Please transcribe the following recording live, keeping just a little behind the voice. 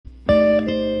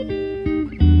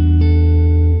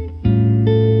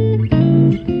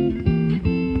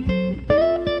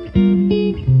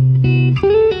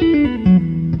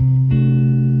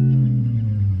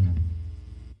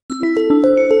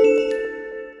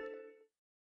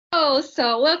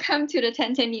So welcome to the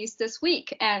 1010 News this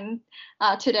week. And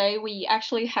today we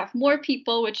actually have more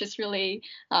people, which is really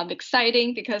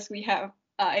exciting because we have,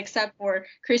 except for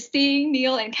Christine,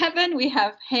 Neil, and Kevin, we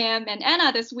have Ham and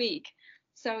Anna this week.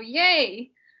 So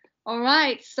yay! All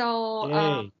right, so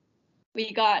Yay.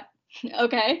 we got,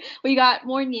 okay, we got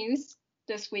more news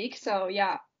this week. So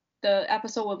yeah, the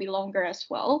episode will be longer as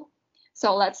well.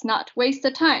 So let's not waste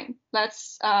the time.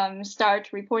 Let's start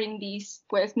reporting these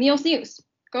with Neil's news.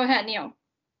 Go ahead, Neil.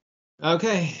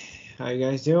 Okay, how you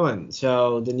guys doing?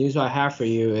 So the news I have for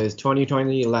you is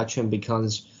 2020 election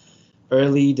becomes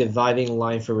early dividing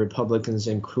line for Republicans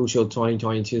in crucial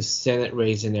 2022 Senate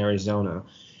race in Arizona.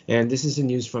 And this is the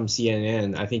news from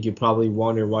CNN. I think you probably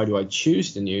wonder why do I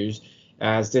choose the news,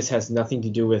 as this has nothing to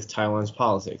do with Taiwan's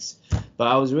politics. But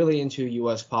I was really into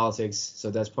US politics,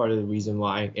 so that's part of the reason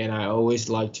why. And I always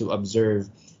like to observe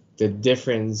the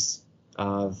difference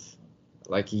of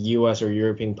like US or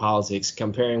European politics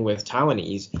comparing with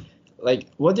Taiwanese. Like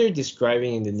what they're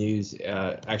describing in the news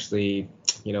actually,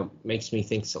 makes me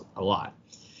think a lot.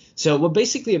 So what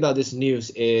basically about this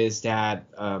news is that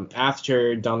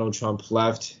after Donald Trump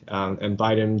left and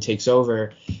Biden takes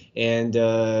over, and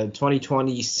the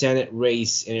 2020 Senate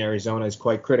race in Arizona is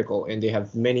quite critical, and they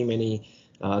have many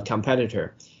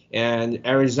competitor. And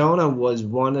Arizona was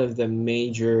one of the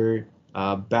major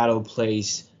battle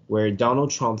place where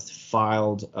Donald Trump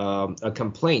filed a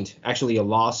complaint, actually a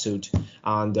lawsuit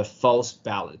on the false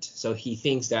ballot. So he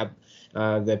thinks that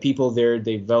the people there,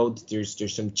 they vote,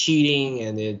 there's some cheating,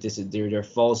 and they're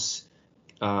false,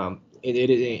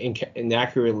 it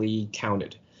inaccurately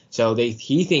counted. So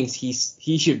he thinks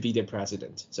he should be the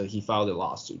president. So he filed a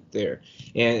lawsuit there,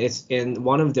 and it's in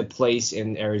one of the place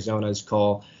in Arizona is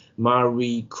called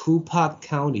Maricopa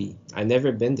County. I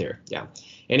never been there. Yeah.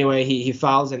 Anyway, he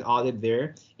files an audit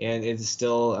there, and it's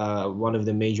still one of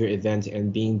the major events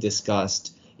and being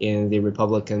discussed in the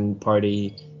Republican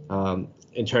Party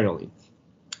internally.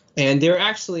 And they're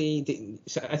actually,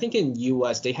 so I think in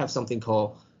U.S. they have something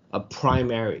called a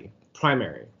primary.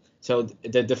 So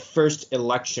the first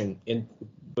election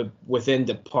within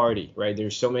the party, right?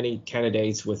 There's so many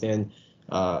candidates within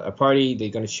a party. They're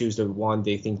going to choose the one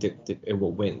they think that it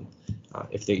will win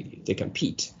if they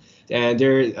compete. And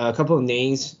there are a couple of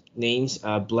names,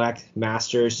 Blake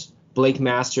Masters,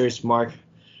 Mark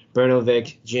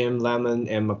Bernovic, Jim Lemon,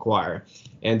 and McGuire.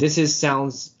 And this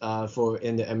sounds for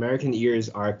in the American ears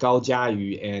are Gao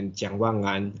Jiayu and Jiang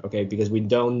Wangan, okay, because we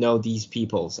don't know these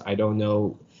peoples. I don't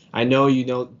know. I know you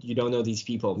don't know these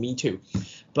people. Me too.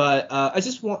 But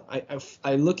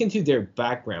I look into their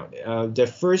background. The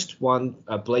first one,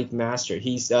 Blake Master,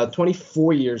 he's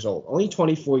 24 years old, only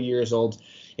 24 years old,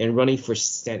 and running for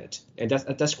Senate. And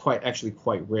that's quite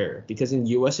rare, because in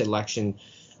U.S. election,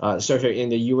 in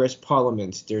the U.S.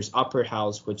 Parliament, there's upper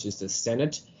house, which is the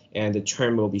Senate, and the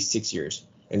term will be 6 years,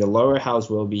 and the lower house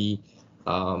will be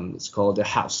it's called the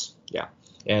House, yeah,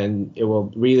 and it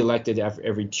will re-elected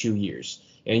every 2 years.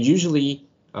 And usually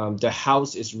the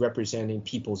House is representing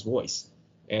people's voice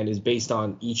and is based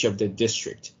on each of the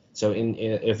district. So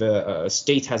if a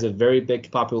state has a very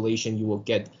big population, you will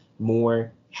get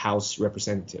more House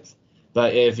representative.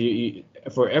 But if you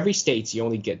for every state, you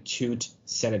only get two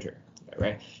senator,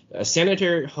 right? A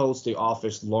senator holds the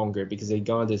office longer because they're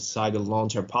going to decide the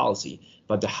long-term policy,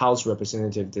 but the House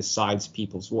representative decides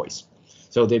people's voice.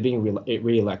 So they're being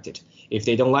re-elected. If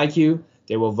they don't like you,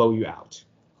 they will vote you out.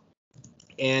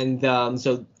 And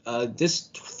this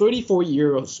 34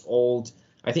 years old,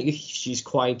 I think she's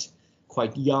quite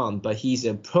young, but he's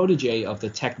a protege of the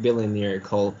tech billionaire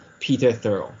called Peter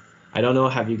Thiel. I don't know,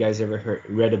 have you guys ever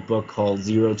read a book called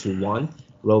 0 to 1,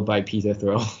 wrote by Peter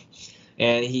Thiel?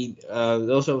 And he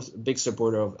also a big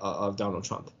supporter of Donald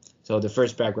Trump. So the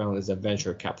first background is a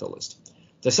venture capitalist.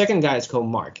 The second guy is called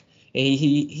Mark, and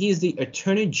he is the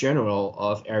Attorney General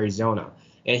of Arizona.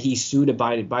 And he sued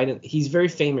Biden. He's very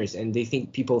famous, and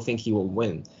people think he will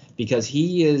win because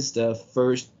he is the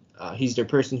first. He's the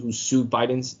person who sued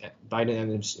Biden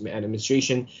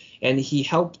administration, and he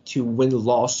helped to win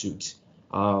lawsuits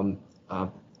for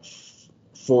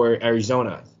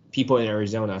Arizona. People in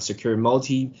Arizona secure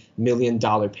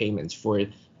multi-million-dollar payments for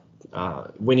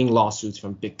winning lawsuits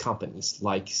from big companies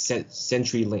like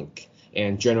CenturyLink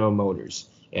and General Motors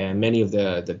and many of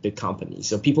the big companies.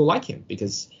 So people like him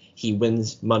because he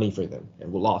wins money for them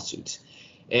and with lawsuits.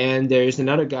 And there's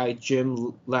another guy,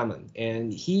 Jim Lemon,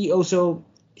 and he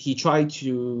tried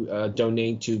to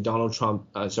donate to Donald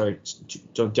Trump.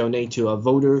 To donate to a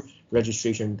voter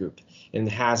registration group, and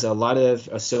has a lot of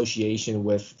association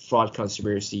with fraud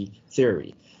conspiracy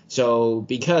theory. So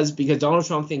because Donald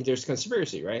Trump thinks there's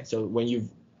conspiracy, right? So when you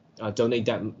donate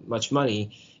that much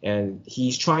money, and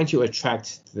he's trying to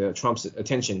attract the Trump's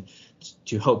attention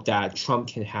to hope that Trump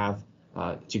can have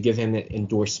to give him an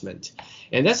endorsement.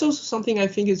 And that's also something I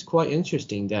think is quite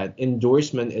interesting, that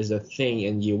endorsement is a thing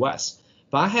in U.S.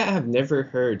 But I have never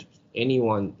heard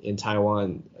anyone in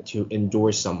Taiwan to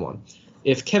endorse someone.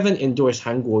 If Kevin endorsed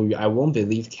Han Kuo-yu, I won't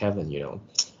believe Kevin,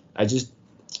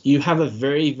 you have a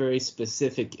very, very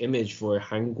specific image for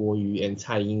Han Kuo-yu and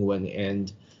Tsai Ing-wen,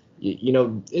 and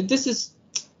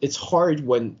it's hard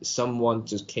when someone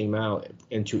just came out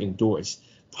and to endorse.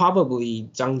 Probably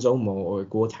Zhang Zhongmo or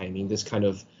Guo Taiming, this kind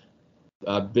of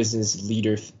business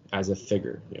leader as a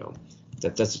figure,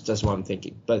 that's what I'm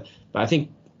thinking. But I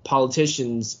think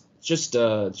politicians, just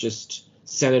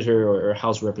senator or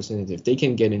House representative, they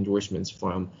can get endorsements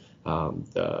from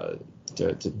the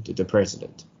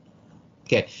president.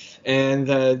 Okay, and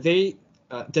the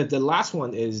last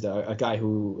one is a guy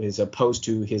who is opposed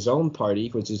to his own party,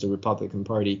 which is the Republican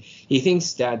Party. He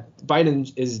thinks that Biden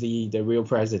is the real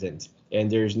president, and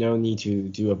there's no need to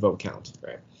do a vote count,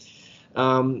 right?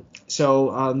 As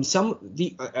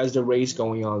the race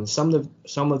going on, some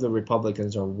of the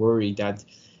Republicans are worried that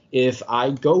if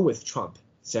I go with Trump,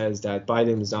 says that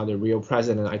Biden is not the real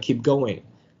president, I keep going,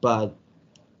 but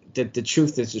the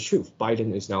truth is the truth.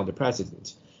 Biden is now the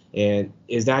president. And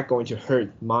is that going to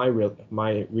hurt my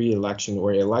re-election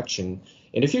or election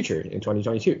in the future in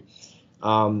 2022?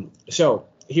 So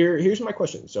here's my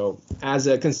question. So as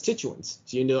a constituent,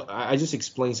 I just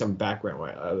explained some background,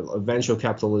 right? A venture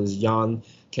capitalist, Yan,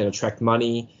 can attract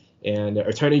money, and the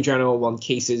Attorney General won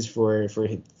cases for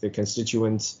the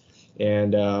constituents,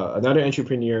 and another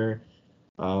entrepreneur.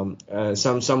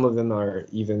 Some of them are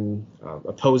even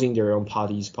opposing their own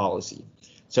party's policy.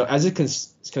 So as a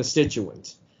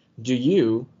constituent, do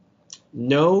you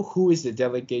know who is the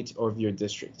delegate of your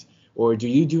district, or do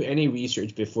you do any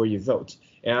research before you vote?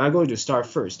 And I'm going to start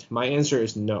first. My answer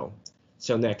is no.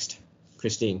 So next,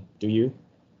 Christine, do you?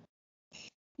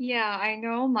 Yeah, I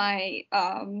know my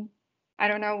I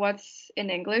don't know what's in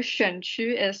English. 选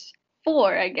区 is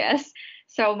 4, I guess.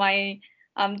 So my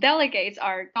delegates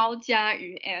are Gao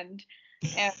Jiayu and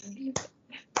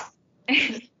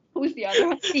who's the other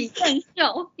one? Li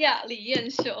Yanxiu. Yeah, Li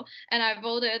Yanxiu. And I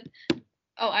voted.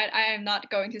 Oh, I am not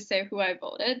going to say who I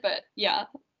voted, but yeah,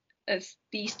 it's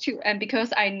these two. And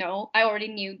because I already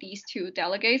knew these two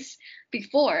delegates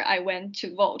before I went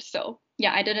to vote. So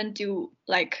yeah, I didn't do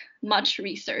like much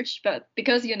research, but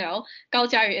because Gao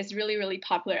Jiayu is really, really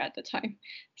popular at the time.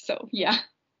 So yeah.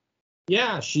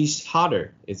 Yeah, she's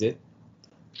hotter, is it?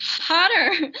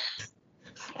 Hotter.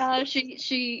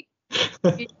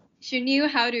 She knew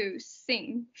how to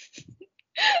sing.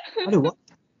 How to what?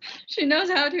 She knows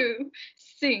how to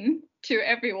sing to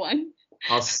everyone.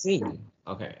 I'll sing.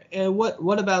 Okay. And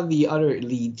what about the other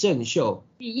Li Zhenxiu?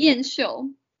 Li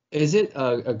Yanxiu. Is it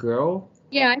a girl?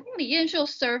 Yeah, I think Li Yanxiu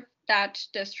served that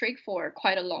district for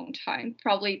quite a long time,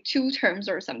 probably 2 terms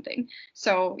or something.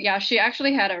 So yeah, she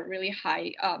actually had a really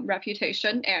high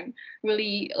reputation and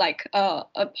really like a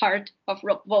part of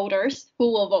voters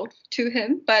who will vote to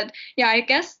him. But yeah, I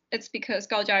guess it's because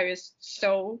Gao Jiayu is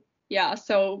so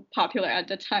popular at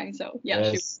the time. So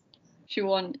yeah, yes. she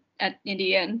won in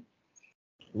the end.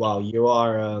 Wow, you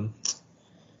are a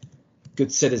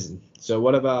good citizen. So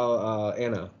what about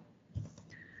Anna?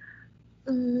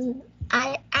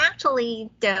 I actually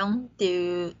don't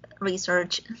do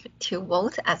research to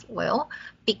vote as well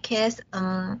because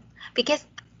I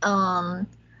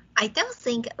don't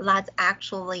think that's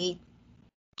actually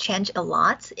changed a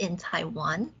lot in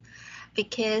Taiwan,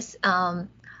 because I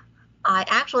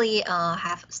actually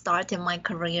have started my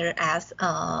career as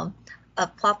a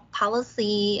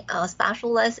policy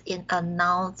specialist in a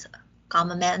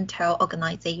non-governmental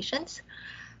organizations.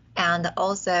 And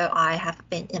also I have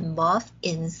been involved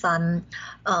in some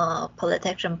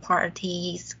political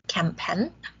parties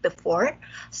campaign before.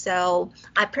 So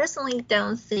I personally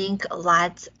don't think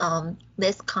that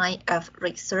this kind of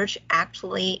research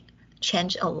actually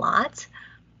changed a lot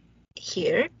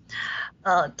here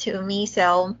to me.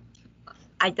 So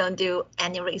I don't do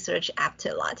any research after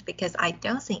that because I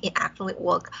don't think it actually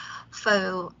worked.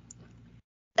 For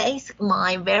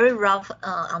my very rough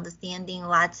understanding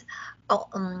that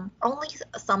only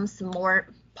some small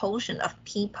portion of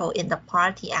people in the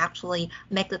party actually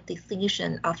make the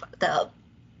decision of the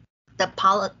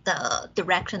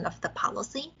direction of the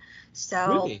policy. So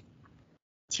really?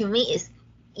 To me, it's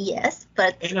yes,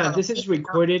 but Anna, this is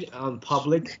recorded on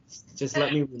public. Just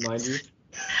let me remind you.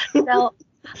 So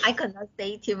I cannot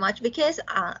say too much because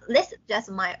this is just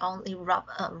my only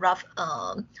rough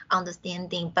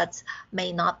understanding, but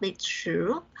may not be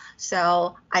true.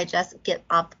 So I just give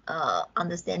up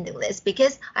understanding this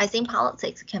because I think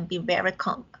politics can be very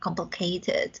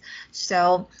complicated.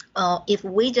 So if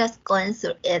we just glance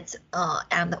through it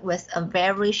and with a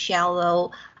very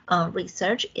shallow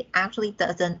research, it actually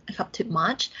doesn't help too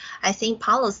much. I think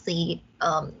policy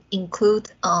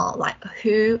include like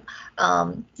who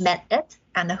met it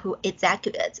and who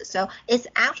executed it. So it's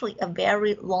actually a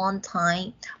very long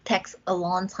time, takes a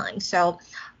long time. So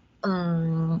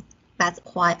that's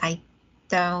why I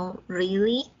don't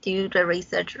really do the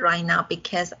research right now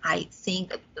because I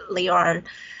think there are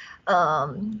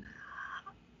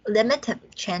limited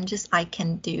changes I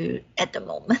can do at the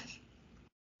moment.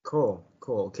 Cool.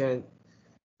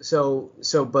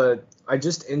 But I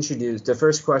just introduced, the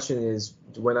first question is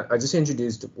when I just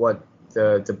introduced what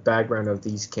the background of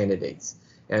these candidates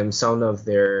and some of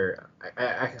their,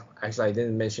 actually I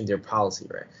didn't mention their policy,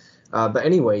 right? But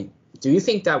anyway, do you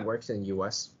think that works in the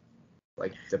US?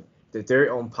 Like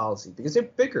their own policy, because they're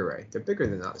bigger, right? They're bigger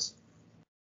than us.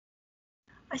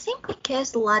 I think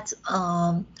because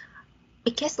their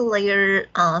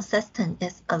system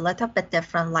is a little bit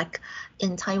different. Like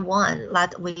in Taiwan,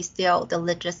 that we still the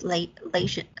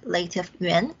legislative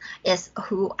yuan is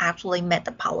who actually made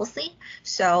the policy.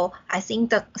 So I think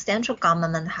the central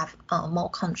government have more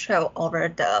control over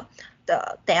the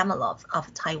development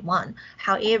of Taiwan.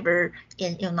 However,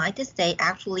 in United States,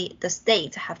 actually the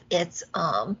states have its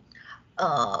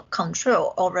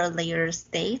control over their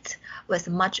state with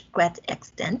much great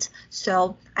extent.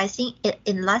 So I think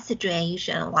in that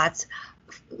situation, that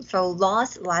for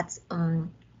laws that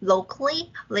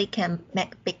locally they can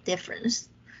make a big difference.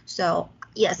 So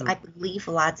yes, I believe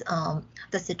that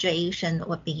the situation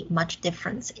would be much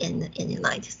different in the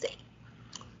United States.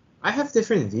 I have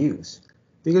different views.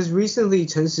 Because recently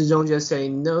Chen Shizhong just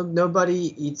saying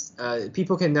nobody eats,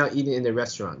 people can now eat in the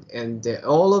restaurant, and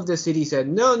all of the city said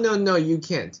no, you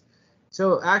can't.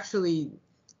 So actually,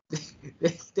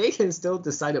 they can still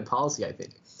decide a policy, I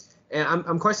think, and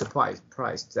I'm quite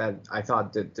surprised that I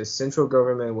thought that the central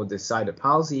government would decide a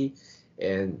policy,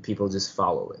 and people just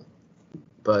follow it.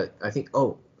 But I think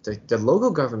the local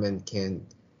government can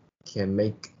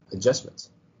make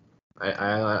adjustments.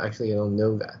 I actually don't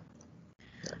know that.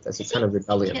 That's a kind of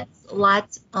rebellion.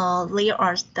 What there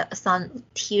are some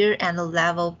tier and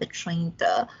level between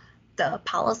the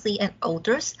policy and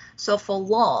orders. So for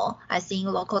law, I think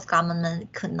local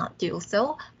government could not do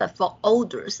so, but for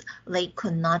orders, they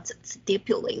could not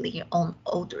stipulate their own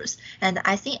orders. And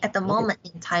I think at the moment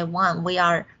in Taiwan, we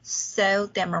are so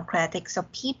democratic, so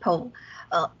people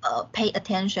pay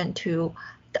attention to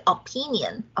the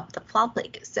opinion of the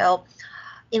public. So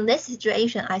in this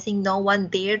situation, I think no one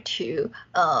dare to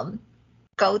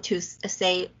go to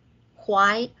say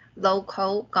why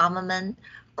local government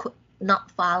could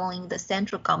not following the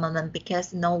central government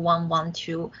because no one want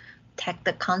to take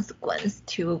the consequence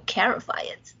to clarify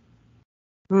it.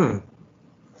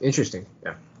 Interesting.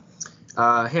 Yeah.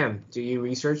 Ham, do you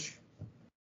research?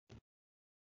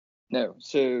 No.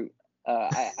 So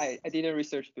I didn't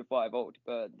research before I vote,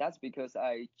 but that's because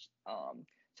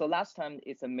so last time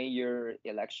it's a mayor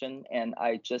election, and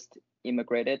I just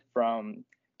immigrated from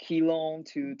Keelung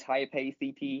to Taipei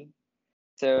City.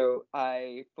 So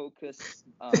I focus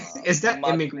Is that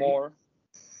much immigrant? more.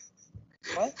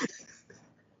 What?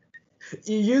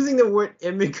 You're using the word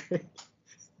immigrant.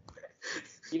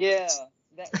 Yeah,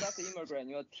 that's the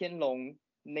immigrant. Tianlong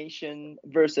Nation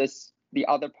versus the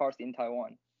other parts in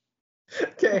Taiwan.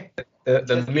 Okay.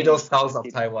 The middle south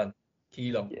of Taiwan,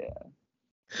 Keelung.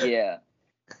 Yeah.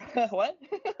 What?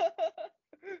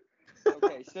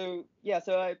 Okay, so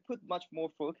I put much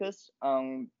more focus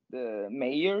on the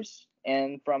mayors,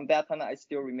 and from that time I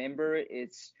still remember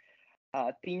it's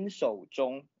Ding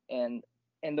Shouzhong and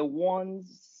the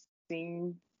ones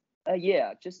thing,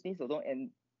 just Ding Shouzhong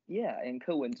and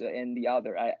Ke Wenzhe and the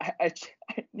other. I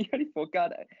nearly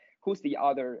forgot who's the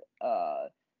other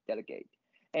delegate,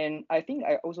 and I think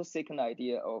I also second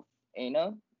idea of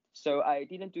Anna. So I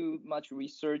didn't do much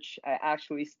research. I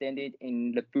actually standed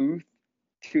in the booth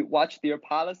to watch their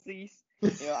policies.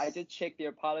 I just check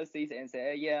their policies and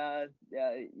say,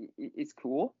 it's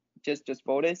cool. Just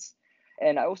vote this.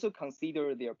 And I also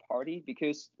consider their party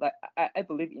because like I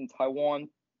believe in Taiwan,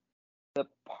 the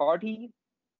party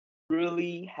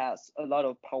really has a lot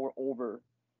of power over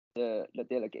the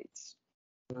delegates.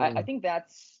 I think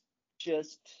that's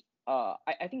just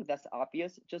I think that's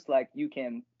obvious. Just like you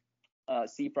can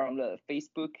see from the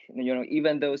Facebook,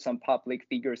 even though some public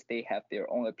figures they have their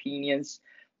own opinions,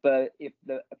 But if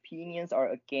the opinions are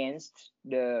against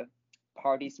the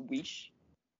party's wish,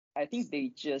 I think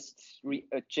they just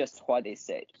readjust what they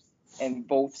said and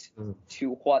vote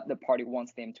to what the party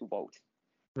wants them to vote.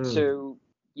 So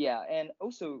yeah, and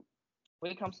also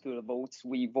when it comes to the votes,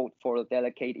 we vote for a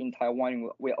delegate in Taiwan.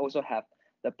 We also have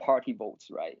the party votes,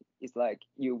 right? It's like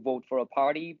you vote for a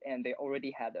party and they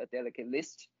already had a delegate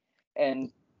list,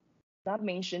 and not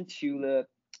mentioned to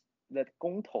the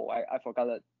公投. I forgot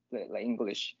the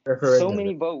English. Referendum. So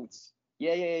many votes.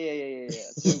 Yeah.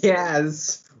 So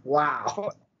yes.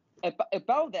 Wow.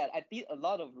 About that, I did a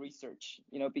lot of research,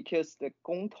 because the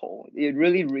公投, it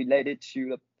really related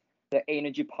to the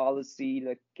energy policy,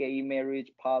 the gay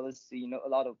marriage policy, a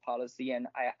lot of policy. And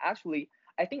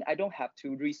I think I don't have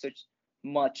to research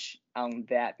much on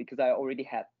that because I already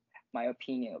had my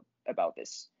opinion about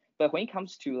this. But when it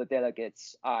comes to the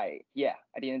delegates, I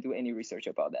didn't do any research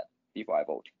about that before I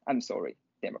vote. I'm sorry,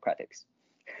 Democrats.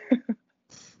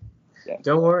 Yeah.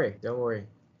 Don't worry.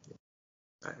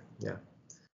 Yeah.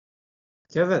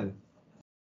 Kevin.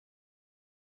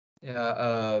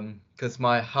 Yeah, because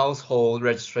my household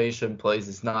registration place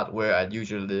is not where I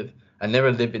usually live. I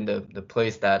never live in the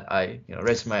place that I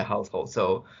register my household.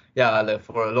 So yeah, like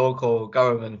for a local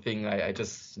government thing, I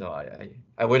just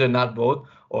I whether not vote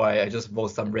or I just vote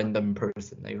some random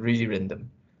person, like really random.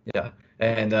 Yeah,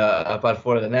 and but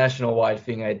for the national wide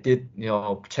thing, I did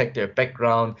check their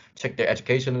background, check their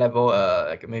education level,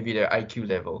 like maybe their IQ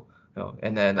level,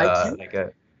 and then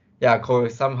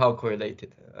somehow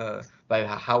correlated.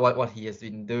 Like what he has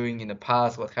been doing in the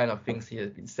past, what kind of things he has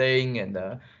been saying, and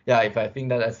if I think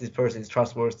that this person is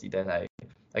trustworthy, then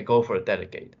I go for a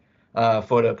delegate.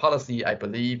 For the policy, I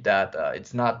believe that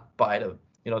it's not by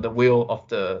the will of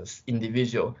the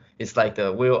individual. It's like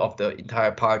the will of the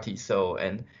entire party. So,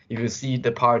 and if you see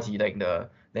the party like the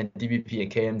DPP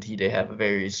and KMT, they have a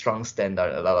very strong stand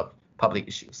on a lot of public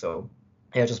issues. So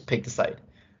yeah, just pick the side.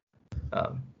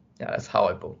 That's how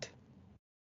I vote.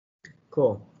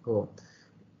 Cool.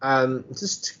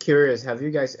 Just curious, have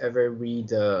you guys ever read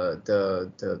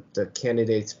the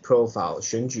candidate's profile,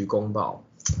 选举公报?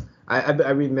 I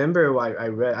remember what I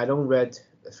read. I don't read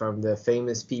from the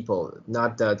famous people,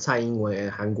 not the 蔡英文 and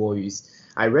Han Kuo-yu's.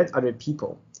 I read other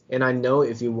people, and I know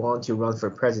if you want to run for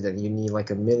president, you need like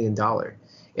 $1 million.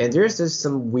 And there's just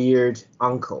some weird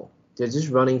uncle. They're just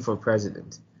running for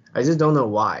president. I just don't know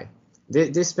why.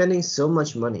 They're spending so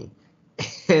much money,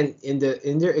 and in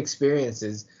their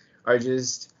experiences are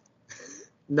just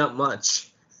not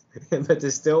much, but they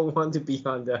still want to be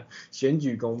on the 选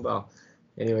举公报.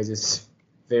 Anyway, just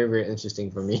very, very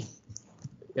interesting for me.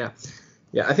 Yeah.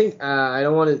 I think I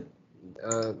don't want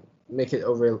to make it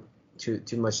over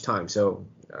too much time. So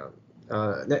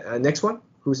next one.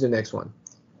 Who's the next one?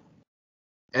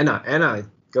 Anna,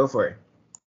 go for it.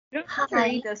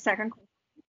 Hi. The second question.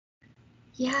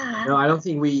 Yeah. No, I don't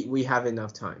think we have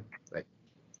enough time. Like,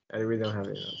 I really don't have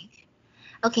enough.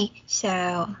 Okay,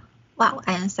 so wow,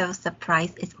 I am so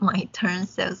surprised it's my turn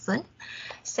so soon.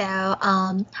 So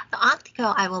the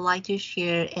article I would like to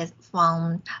share is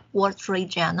from Wall Street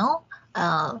Journal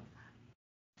on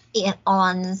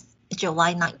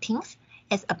July 19th.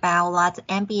 It's about that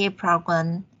MBA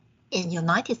program in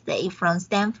United States from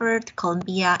Stanford,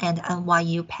 Columbia, and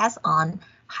NYU pass on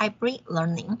hybrid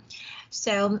learning.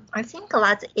 So I think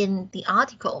that in the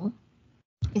article,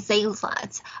 it says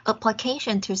that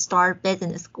application to start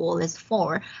business school is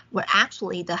were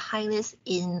actually the highest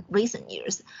in recent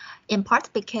years, in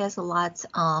part because a lot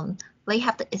they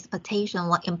have the expectation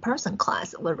like in-person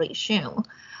class will resume,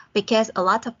 because a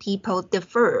lot of people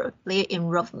defer their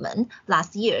enrollment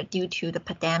last year due to the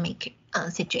pandemic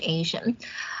situation.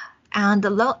 And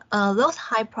those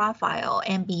high-profile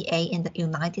MBA in the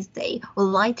United States would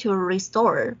like to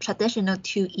restore traditional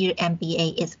 2-year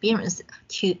MBA experience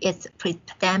to its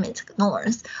pre-pandemic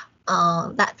norms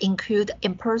that include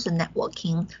in-person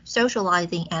networking,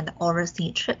 socializing, and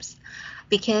overseas trips,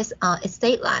 because it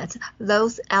states that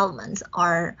those elements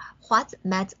are what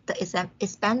made the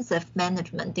expensive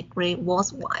management degree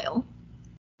worthwhile.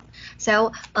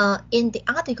 So in the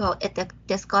article, it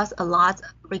discussed a lot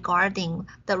regarding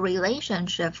the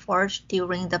relationship forged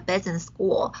during the business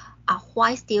school,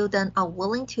 why students are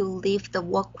willing to leave the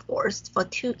workforce for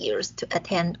 2 years to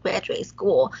attend graduate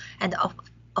school, and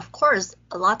of course,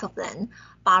 a lot of them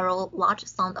borrow large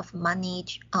sums of money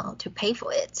to pay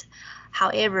for it.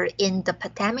 However, in the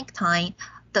pandemic time,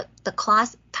 the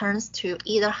class turns to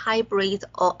either hybrid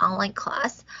or online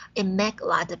class, it makes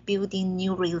that building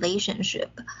new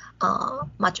relationship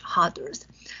much harder.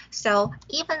 So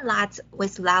even that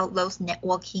without those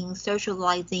networking,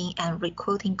 socializing, and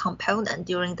recruiting component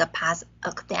during the past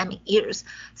academic years,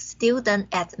 students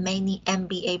at many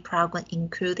MBA programs,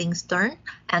 including Stern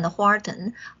and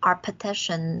Wharton, are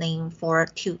petitioning for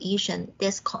tuition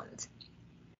discounts.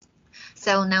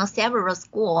 So now several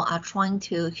schools are trying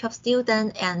to help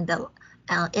students and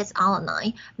its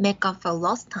alumni make up for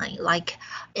lost time. Like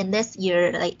in this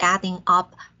year, they adding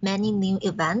up many new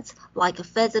events like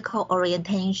physical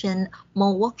orientation,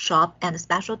 more workshop, and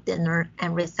special dinner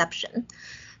and reception.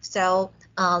 So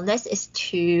this is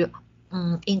to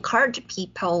encourage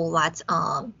people that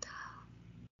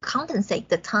compensate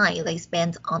the time they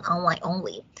spend on online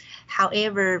only.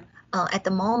 However, at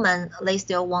the moment, they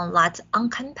still want that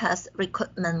on-campus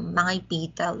recruitment might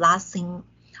be the last thing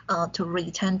to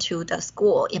return to the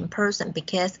school in person,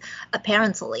 because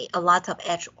apparently a lot of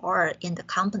HR in the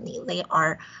company, they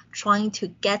are trying to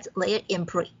get their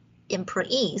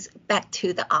employees back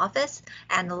to the office,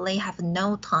 and they have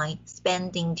no time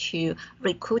spending to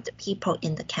recruit people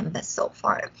in the campus so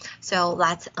far. So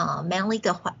that's mainly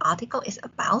what article is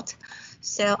about.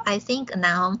 So I think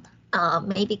now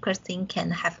maybe Christine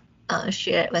can have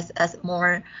share with us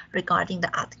more regarding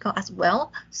the article as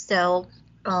well. So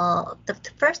the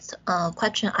first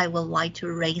question I would like to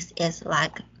raise is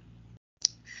like,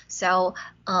 so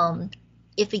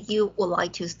if you would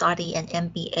like to study an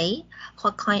MBA,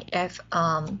 what kind of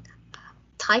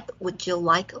type would you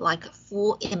like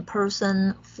full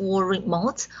in-person, full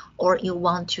remote, or you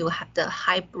want to have the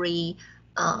hybrid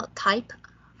type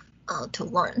to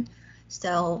learn?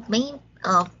 So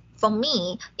for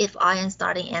me, if I am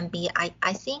starting MBA,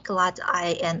 I think that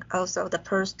I am also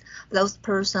those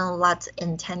person that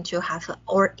intend to have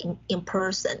or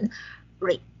in-person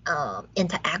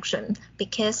interaction,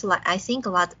 because like I think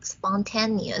that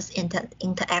spontaneous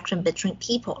interaction between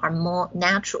people are more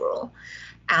natural,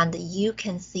 and you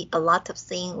can see a lot of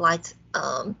things like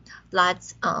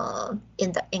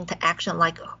in the interaction,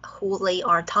 like who they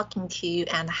are talking to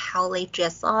and how they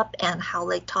dress up and how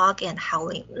they talk and how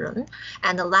they learn,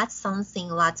 and that's something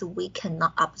that we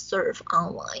cannot observe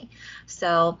online.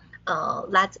 So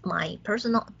that's my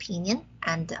personal opinion,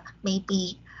 and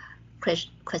maybe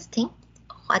Christine,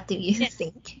 what do you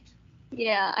think?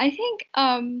 Yeah, I think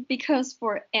because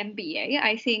for MBA,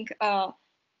 I think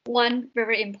one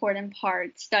very important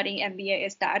part studying MBA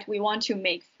is that we want to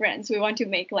make friends. We want to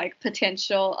make like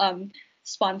potential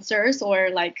sponsors or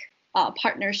like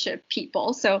partnership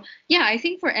people. So yeah, I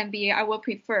think for MBA, I would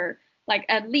prefer like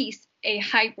at least a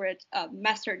hybrid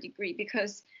master degree,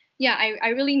 because yeah, I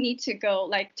really need to go,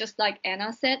 like just like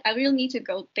Anna said, I really need to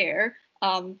go there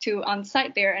to on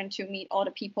site there and to meet all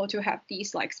the people, to have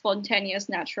these like spontaneous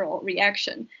natural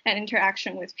reaction and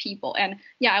interaction with people. And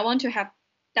yeah, I want to have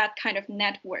that kind of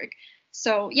network.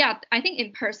 So yeah, I think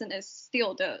in person is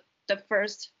still the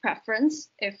first preference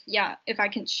if I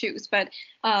can choose. But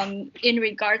in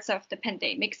regards of the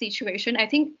pandemic situation, I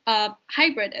think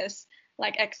hybrid is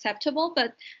like acceptable,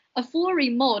 but a full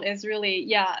remote is really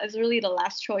the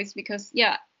last choice, because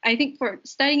yeah, I think for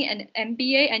studying an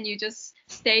MBA and you just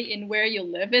stay in where you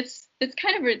live, it's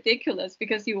kind of ridiculous,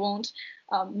 because you won't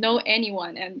know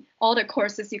anyone, and all the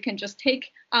courses you can just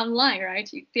take online, right?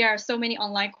 There are so many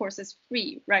online courses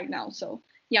free right now. So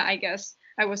yeah, I guess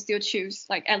I will still choose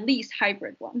like at least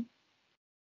hybrid one.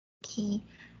 Okay.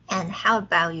 And how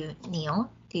about you, Neil?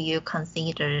 Do you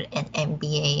consider an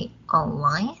MBA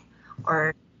online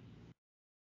or?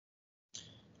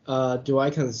 Do I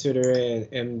consider an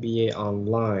MBA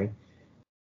online?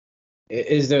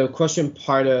 Is the question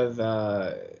part of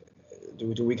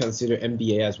do we consider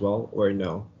MBA as well, or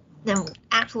no? No,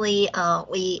 actually,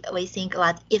 we think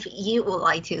that if you would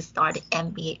like to start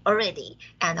MBA already,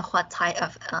 and what type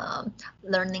of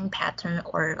learning pattern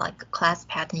or like class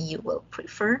pattern you will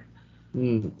prefer?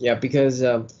 Yeah, because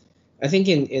I think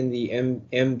in the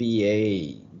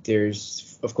MBA,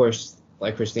 there's of course,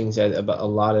 like Christine said, about a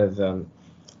lot of a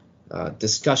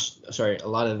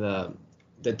lot of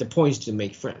the points to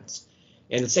make friends.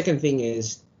 And the second thing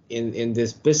is in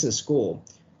this business school,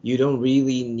 you don't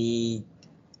really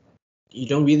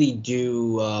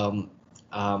do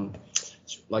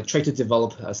like try to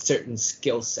develop a certain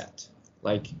skill set,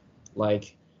 like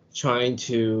trying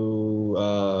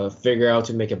to figure out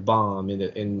to make a bomb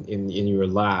in your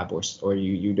lab, or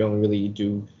you don't really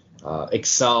do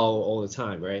Excel all the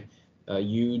time, right?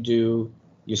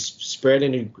 You spread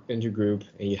into group,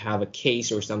 and you have a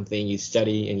case or something, you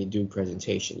study and you do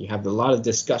presentation. You have a lot of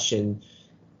discussion,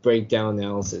 breakdown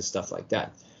analysis, stuff like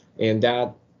that. and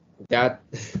that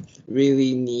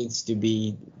really needs to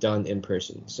be done in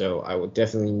person. So I would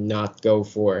definitely not go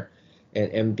for an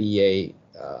MBA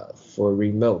for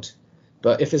remote.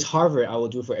 But if it's Harvard, I will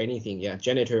do for anything. Yeah,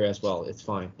 janitor as well. It's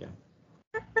fine. Yeah.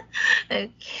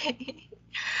 Okay.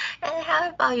 And how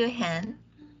about you, Han?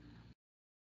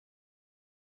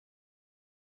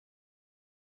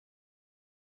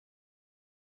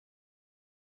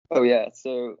 Oh yeah,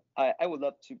 so I would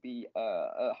love to be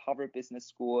a Harvard Business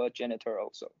School janitor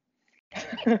also.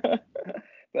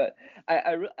 But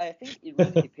I think it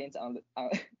really depends on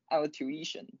the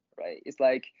tuition, right? It's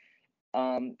like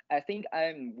I think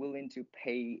I'm willing to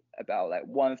pay about like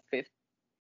 1/5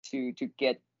 to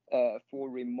get a full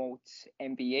remote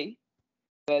MBA.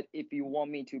 But if you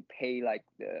want me to pay like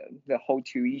the whole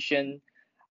tuition,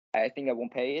 I think I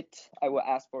won't pay it. I will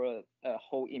ask for a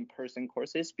whole in-person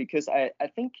courses because I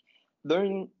think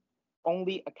learning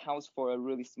only accounts for a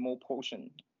really small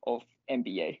portion of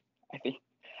MBA.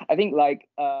 I think like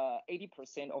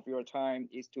 80% of your time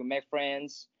is to make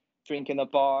friends, drink in a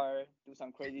bar, do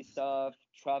some crazy stuff,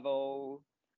 travel,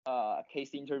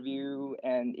 case interview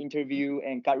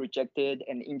and got rejected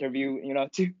and interview,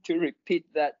 to repeat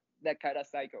that kind of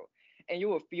cycle. And you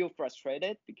will feel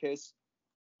frustrated because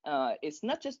it's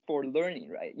not just for learning,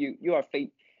 right? You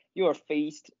are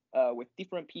faced with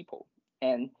different people,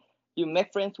 and you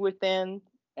make friends with them,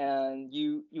 and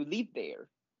you live there,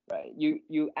 right?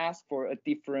 You ask for a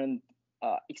different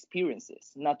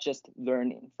experiences, not just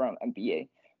learning from MBA.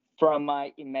 From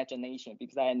my imagination,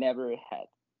 because I never had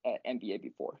an MBA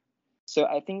before, so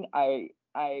I think I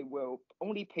will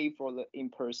only pay for the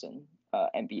in-person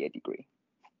MBA degree.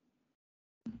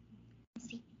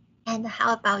 And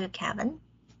how about you, Kevin?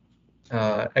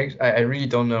 I really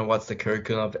don't know what's the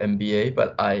curriculum of MBA,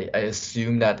 but I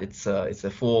assume that it's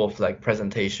a full of like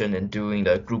presentation and doing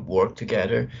the group work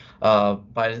together.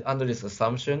 But under this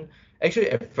assumption,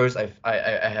 actually at first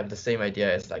I have the same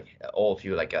idea as like all of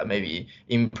you, like maybe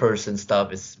in-person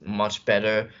stuff is much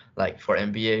better like for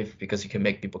MBA because you can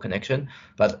make people connection.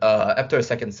 But after a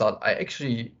second thought, I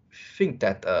actually think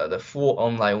that the full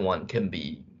online one can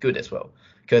be good as well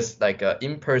because like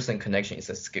in-person connection is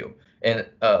a skill. And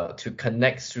to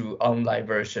connect through online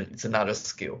version, it's another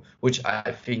skill, which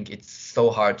I think it's so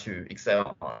hard to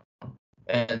excel on.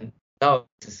 And now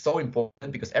it's so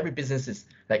important because every business is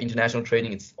like international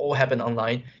trading. It's all happen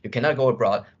online. You cannot go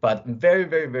abroad, but very,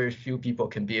 very, very few people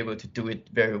can be able to do it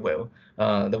very well.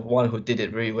 The one who did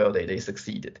it really well, they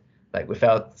succeeded. Like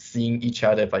without seeing each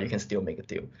other, but you can still make a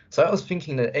deal. So I was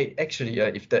thinking that actually,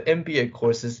 if the MBA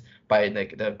courses by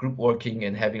like the group working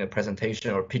and having a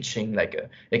presentation or pitching, like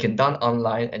it can done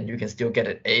online and you can still get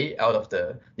an A out of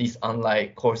these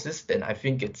online courses, then I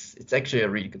think it's actually a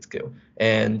really good skill.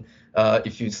 And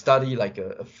if you study like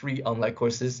a free online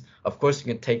courses, of course you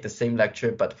can take the same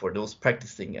lecture, but for those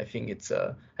practicing, I think it's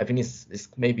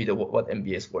maybe what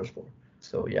MBA is worth for.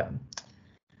 So yeah.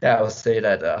 Yeah, I would say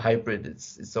that hybrid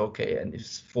is okay, and if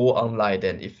it's full online,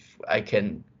 then if I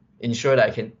can ensure that I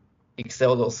can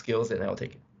excel those skills, then I'll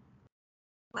take it.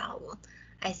 Well,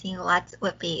 I think that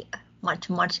would be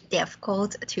much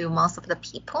difficult to most of the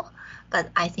people,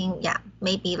 but I think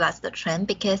maybe that's the trend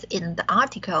because in the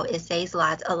article it says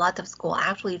that a lot of schools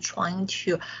actually trying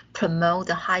to promote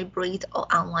the hybrid or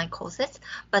online courses,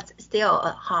 but still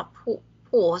a hard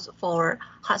for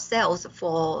hard sales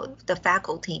for the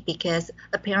faculty because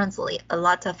apparently a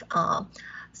lot of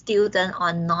students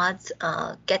are not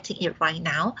getting it right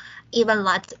now. Even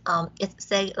that it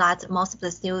say that most of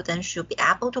the students should be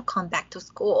able to come back to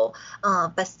school,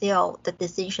 but still the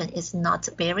decision is not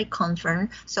very confirmed.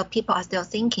 So people are still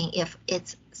thinking if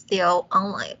it's still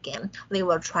online again, they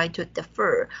will try to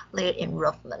defer their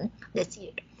enrollment this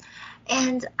year.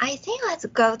 And I think let's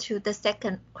go to the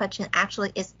second question.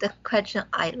 Actually, it's the question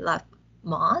I love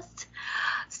most.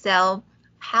 So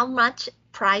how much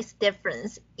price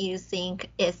difference you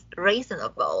think is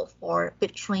reasonable for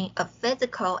between a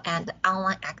physical and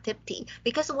online activity?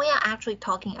 Because we are actually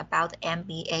talking about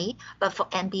MBA, but for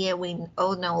MBA, we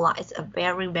all know that it's a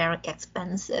very, very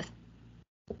expensive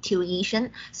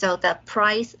tuition. So the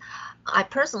price, I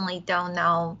personally don't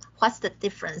know what's the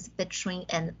difference between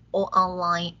an all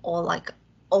online or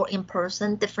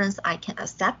in-person difference I can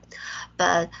accept,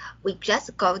 but we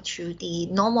just go to the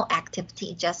normal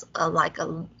activity, just like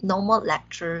a normal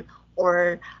lecture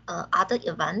or other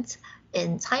events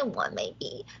in Taiwan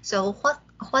maybe. So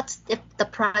what's the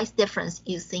price difference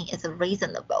you think is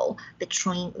reasonable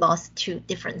between those two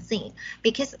different things?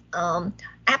 Because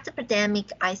after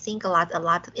pandemic, I think a lot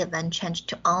of events changed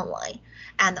to online,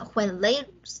 and when they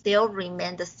still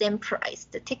remain the same price,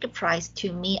 the ticket price,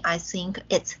 to me, I think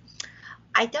it's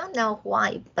I don't know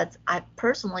why, but I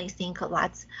personally think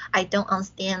that I don't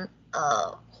understand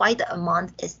why the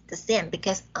amount is the same,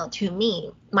 because to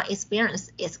me, my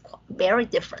experience is very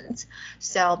different.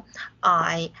 So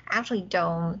I actually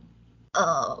don't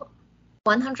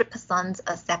 100%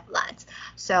 accept that.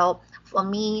 So for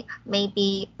me,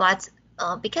 maybe but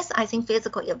because I think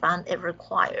physical event it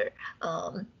require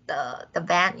the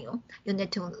venue. You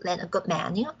need to learn a good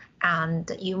menu,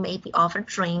 and you may be offered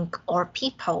drink or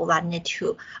people that need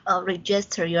to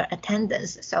register your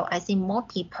attendance. So I think more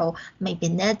people may be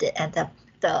needed, and the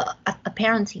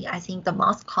apparently I think the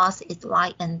most cost is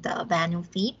like in the venue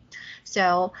fee.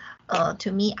 So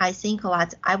to me, I think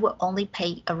that I will only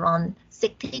pay around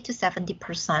 60 to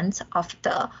 70% of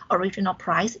the original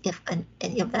price if an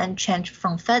event change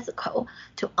from physical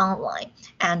to online.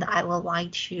 And I would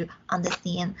like to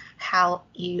understand how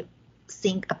you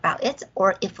think about it,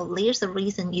 or if there's a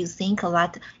reason you think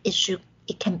that it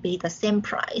can be the same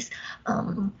price.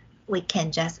 We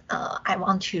can just I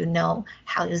want to know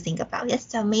how you think about it.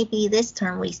 So maybe this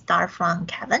turn we start from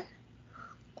Kevin.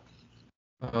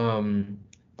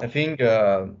 I think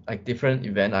like different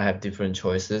event, I have different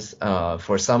choices.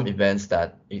 For some events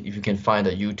that if you can find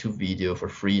a YouTube video for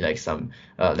free, like some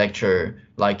lecture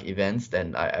like events,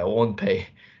 then I won't pay.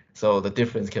 So the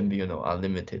difference can be,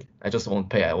 unlimited. I just won't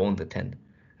pay. I won't attend.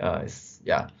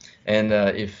 Yeah. And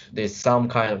if there's some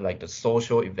kind of like the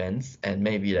social events, and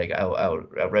maybe like I'll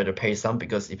rather pay some,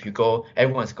 because if you go,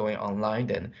 everyone's going online,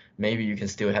 then maybe you can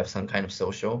still have some kind of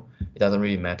social. It doesn't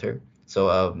really matter.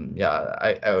 So yeah,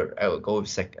 I would go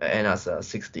with Anna's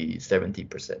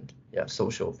 60-70%. Yeah,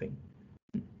 social thing.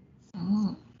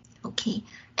 Okay.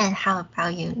 And how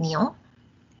about you, Neil?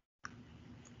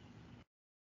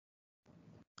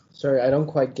 Sorry, I don't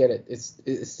quite get it. Is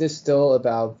this still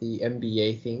about the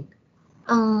MBA thing?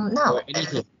 No. Or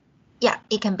anything? Yeah,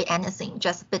 it can be anything.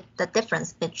 Just the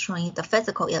difference between the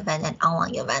physical event and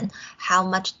online event. How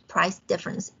much price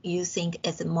difference you think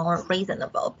is more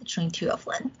reasonable between two of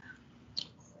them?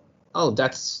 Oh,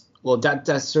 that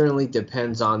certainly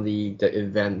depends on the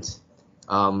event.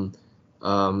 For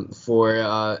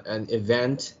an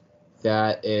event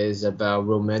that is about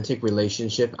romantic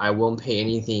relationship, I won't pay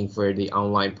anything for the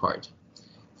online part.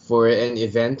 For an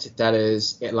event that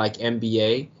is like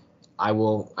MBA, I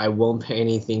won't pay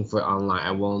anything for online.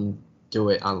 I won't do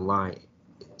it online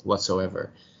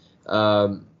whatsoever.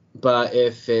 But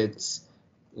if it's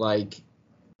like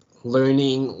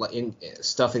learning in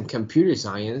stuff in computer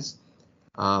science,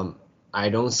 I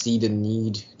don't see the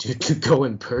need to go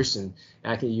in person.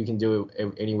 Actually, you can do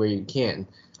it anywhere you can.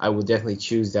 I would definitely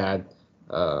choose that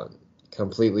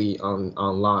completely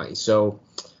online. So,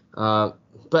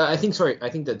 but I think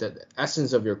that the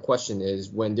essence of your question is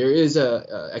when there is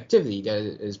a activity that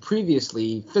is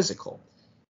previously physical,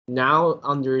 now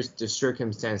under the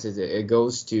circumstances it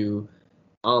goes to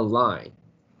online.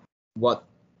 What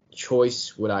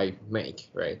choice would I make,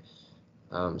 right?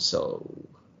 So.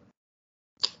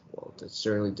 Well, that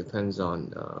certainly depends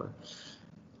on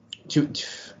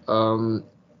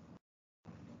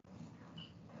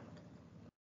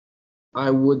I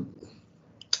would,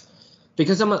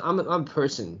 because I'm a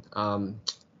person.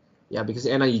 Yeah, because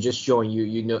Anna, you just joined.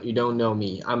 You don't know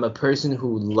me. I'm a person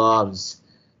who loves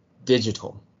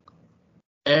digital,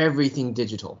 everything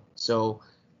digital. So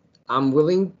I'm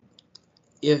willing,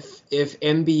 if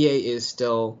MBA is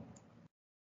still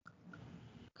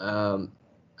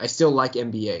I still like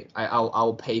MBA.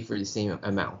 I'll pay for the same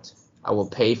amount. I will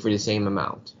pay for the same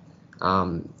amount.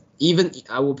 Even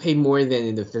I will pay more than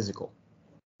in the physical.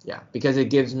 Yeah, because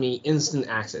it gives me instant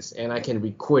access and I can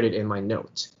record it in my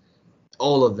notes.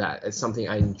 All of that is something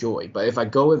I enjoy. But if I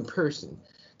go in person,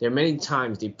 there are many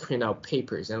times they print out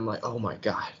papers and I'm like, oh my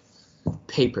God,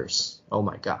 papers. Oh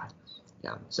my God.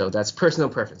 Yeah, so that's personal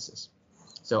preferences.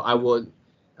 So I would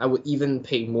even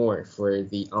pay more for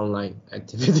the online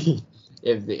activity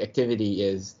if the activity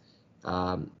is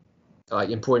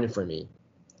important for me.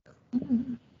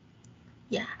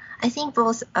 Yeah, I think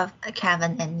both of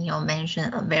Kevin and Neil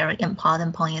mentioned a very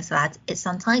important point, is that it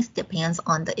sometimes depends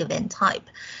on the event type.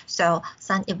 So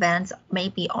some events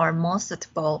maybe are more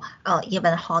suitable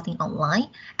even holding online,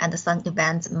 and some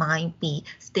events might be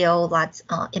still that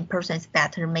in person is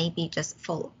better, maybe just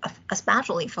for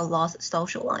especially for lost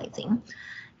socializing.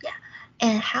 Yeah.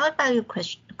 And how about you,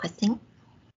 Christine?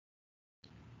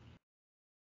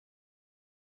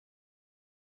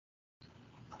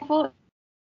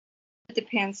 It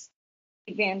depends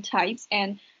event types,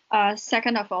 and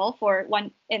second of all, for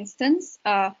one instance,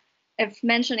 if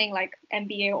mentioning like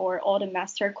MBA or all the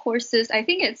master courses, I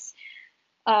think it's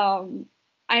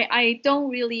I don't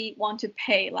really want to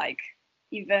pay like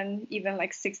even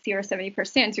like 60 or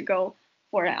 70% to go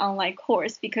for an online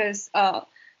course, because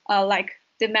like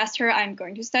the master I'm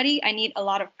going to study, I need a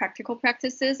lot of practical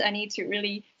practices. I need to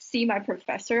really see my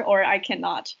professor, or I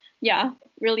cannot,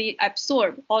 really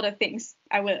absorb all the things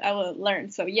I will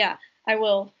learn. So I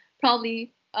will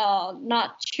probably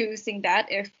not choosing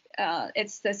that if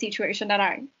it's the situation that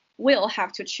I will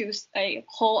have to choose a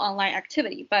whole online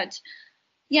activity. But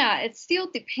it still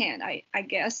depends, I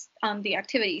guess, on the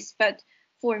activities. But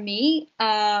for me,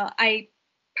 I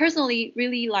personally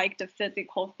really like the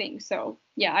physical thing. So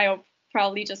I'll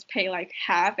probably just pay like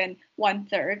half and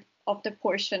 1/3 of the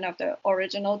portion of the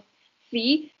original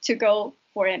fee to go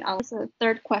for an online. So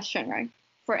third question, right?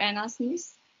 For Anna's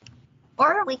niece.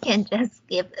 Or we can just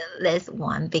skip this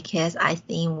one because I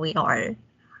think we are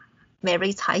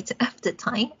very tight of the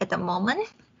time at the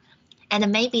moment. And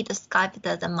maybe the Skype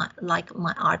doesn't like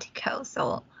my article,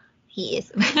 so he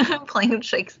is playing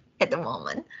tricks at the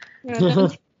moment.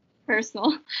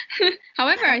 Personal.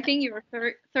 However, I think your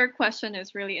third question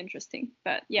is really interesting.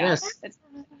 But yes,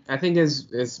 I think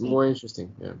it's more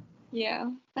interesting. Yeah,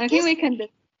 I think we can.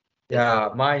 Yeah,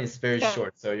 mine is very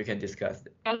short, so you can discuss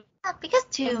it. Because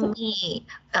to me,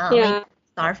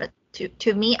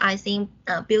 to me, I think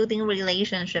building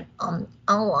relationship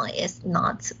online is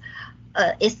not.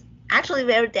 It's actually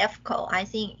very difficult. I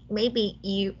think maybe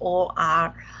you all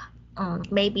are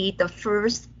maybe the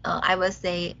first, I would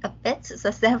say, a bit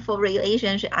successful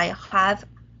relationship I have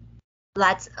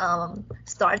that's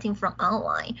starting from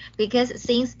online, because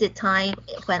since the time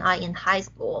when I in high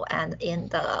school and in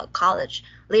the college,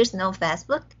 there's no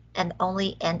Facebook and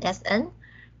only MSN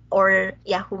or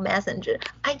Yahoo Messenger.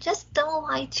 I just don't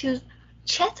like to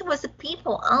chat with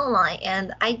people online,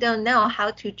 and I don't know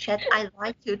how to chat. I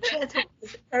like to chat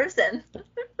with a person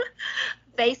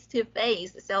face to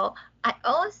face. So I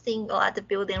always think that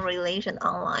building relation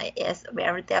online is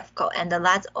very difficult, and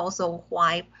that's also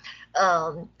why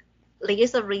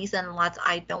there's a reason that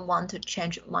I don't want to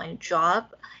change my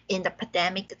job in the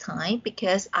pandemic time,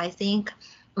 because I think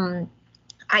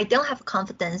I don't have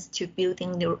confidence to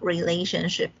building the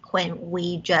relationship when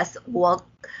we just work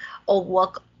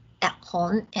at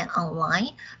home and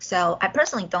online. So I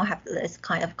personally don't have this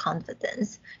kind of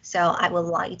confidence. So I would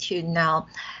like to know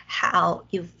how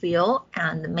you feel,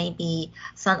 and maybe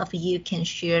some of you can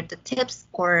share the tips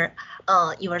or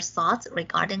your thoughts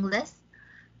regarding this.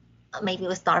 Maybe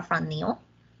we'll start from Neil.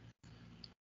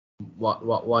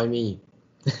 Why me?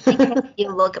 Because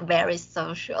you look very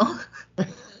social.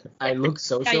 I look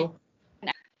social?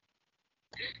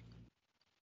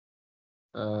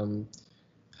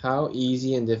 How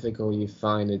easy and difficult you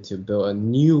find it to build a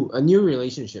new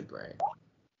relationship, right?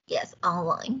 Yes,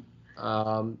 online.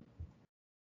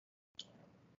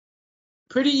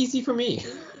 Pretty easy for me.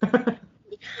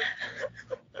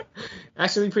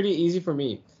 Actually, pretty easy for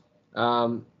me.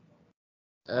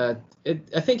 I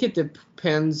think it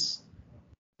depends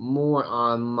more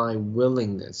on my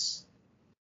willingness.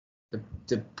 It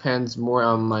depends more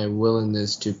on my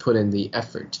willingness to put in the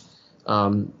effort.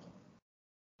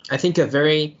 I think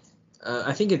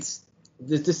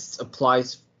this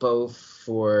applies both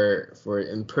for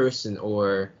in person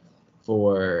or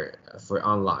for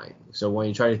online. So when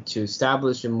you try to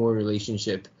establish a more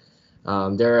relationship,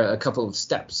 there are a couple of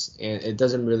steps, and it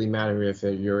doesn't really matter if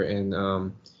you're in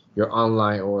you're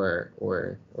online or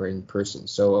in person.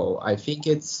 So I think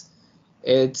it's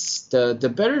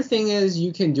the better thing is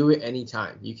you can do it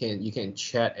anytime. You can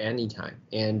chat anytime,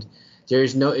 and there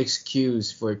is no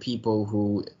excuse for people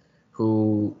who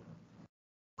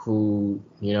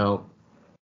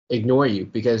ignore you,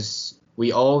 because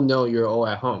we all know you're all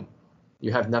at home.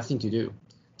 You have nothing to do.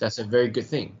 That's a very good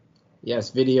thing.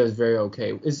 Yes, video is very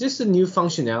okay. Is this a new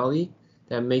functionality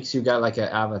that makes you got like an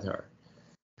avatar?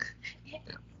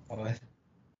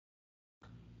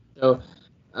 So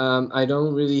I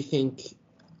don't really think.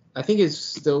 I think it's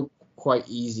still quite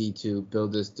easy to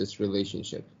build this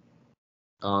relationship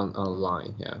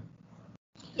online. Yeah.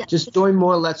 Just join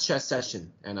more Let's Chat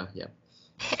session, Anna. Yeah.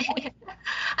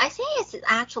 I think it's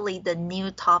actually the new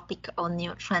topic or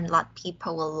new trend that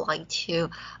people would like to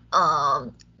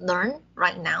learn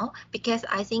right now, because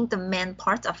I think the main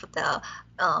part of the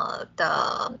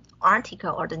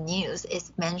article or the news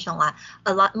is mentioned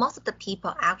that most of the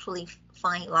people actually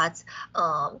find that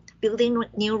building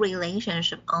new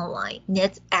relationship online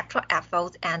needs extra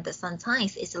effort, and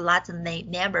sometimes it's a lot they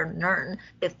never learned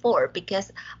before,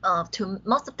 because to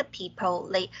most of the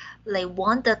people they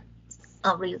want the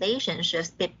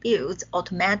relationships be built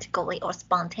automatically or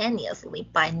spontaneously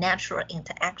by natural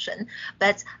interaction.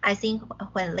 But I think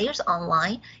when there's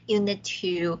online, you need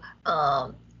to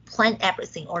plan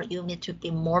everything, or you need to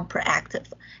be more proactive.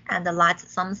 And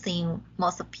that's something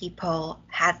most people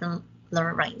hasn't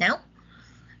learned right now.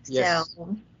 Yes.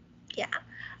 So yeah.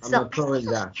 I'm So a pro in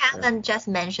that. Kevin just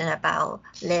mentioned about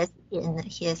this in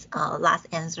his last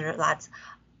answer, that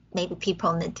maybe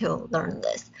people need to learn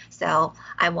this. So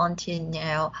I want to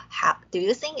know, how do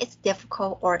you think it's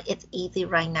difficult or it's easy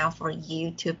right now for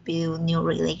you to build new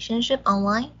relationship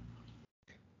online?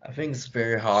 I think it's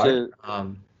very hard.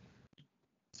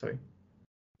 Sorry.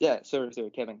 Yeah, sorry,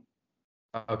 Kevin.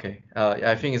 Okay.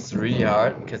 I think it's really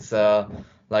hard because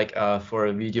for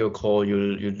a video call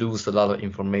you lose a lot of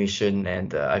information,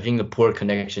 and I think the poor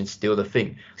connection is still the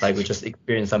thing. Like we just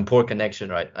experienced some poor connection,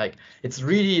 right? Like it's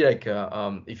really like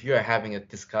if you are having a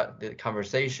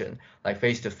conversation like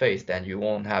face to face, then you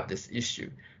won't have this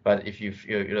issue. But if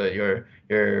your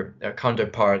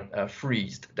counterpart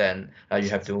freezed, then you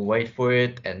have to wait for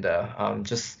it, and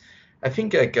just I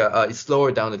think like it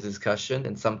slower down the discussion,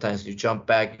 and sometimes you jump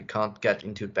back, you can't get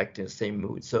back to the same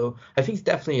mood. So I think it's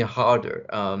definitely harder.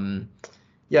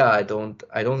 Yeah, I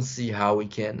don't see how we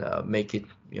can make it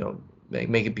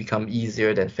make it become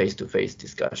easier than face-to-face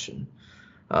discussion.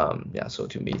 Yeah, so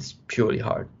to me it's purely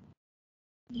hard.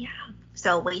 Yeah.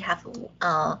 So we have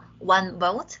 1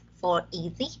 vote for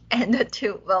easy and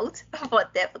 2 votes for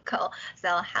difficult.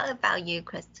 So how about you,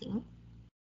 Christine?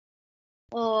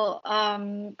 Well,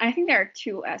 I think there are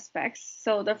 2 aspects.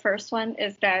 So the first one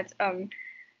is that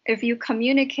if you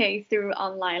communicate through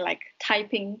online, like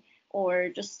typing or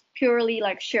just purely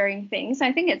like sharing things,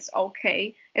 I think it's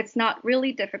okay. It's not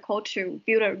really difficult to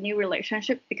build a new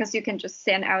relationship because you can just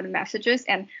send out messages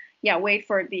and wait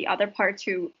for the other part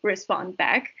to respond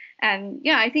back. And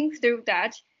I think through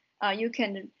that, you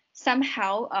can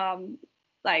somehow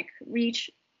like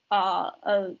reach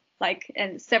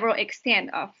and several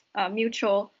extent of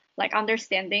mutual like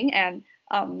understanding, and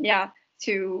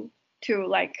to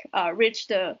like reach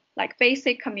the like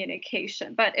basic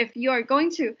communication. But if you are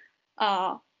going to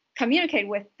communicate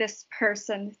with this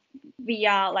person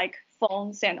via like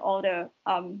phones and all the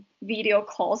video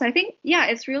calls, I think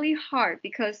it's really hard,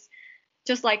 because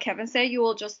just like Kevin said, you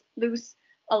will just lose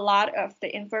a lot of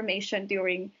the information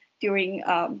during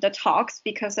the talks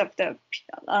because of the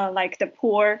like the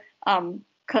poor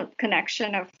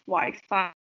connection of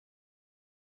Wi-Fi,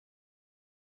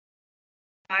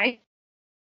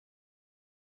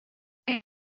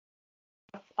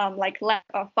 like lack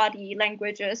of body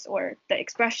languages or the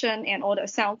expression and all the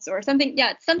sounds or something.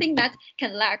 Something that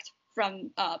can lack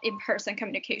from in-person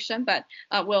communication, but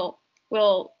will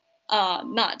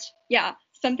not.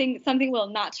 Something will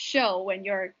not show when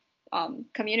you're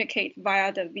communicate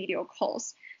via the video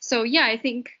calls. So I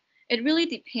think it really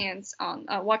depends on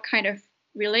what kind of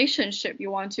relationship you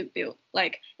want to build.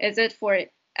 Like, is it for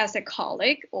as a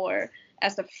colleague or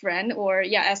as a friend, or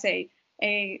as a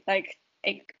like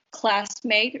a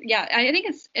classmate? I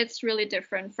think it's really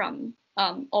different from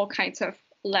all kinds of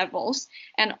levels.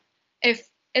 And if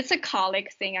it's a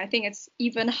colleague thing, I think it's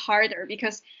even harder,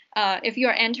 because if you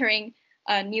are entering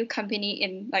a new company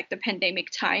in like the pandemic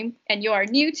time and you are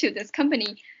new to this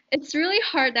company, it's really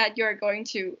hard that you're going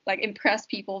to like impress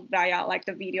people via like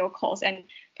the video calls, and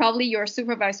probably your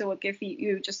supervisor will give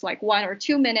you just like 1 or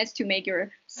 2 minutes to make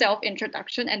your self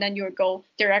introduction, and then you'll go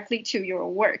directly to your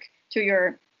work, to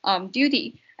your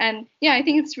duty. And I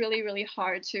think it's really, really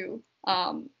hard to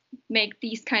make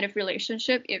these kind of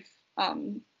relationship if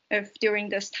during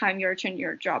this time you're changing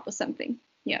your job or something.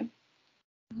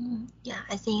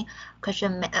 I think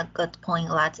Christian made a good point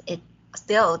that it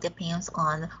still depends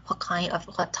on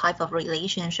what type of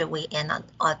relationship we end up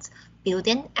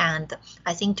building, and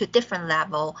I think to different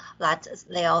level that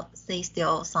there see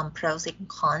still some pros and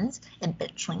cons in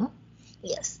between.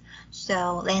 Yes.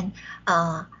 So then,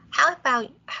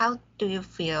 how do you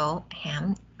feel,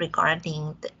 Ham,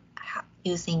 regarding how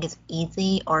you think it's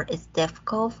easy or it's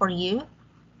difficult for you?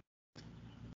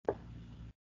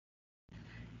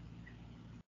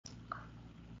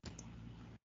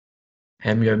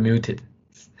 Ham, you're muted.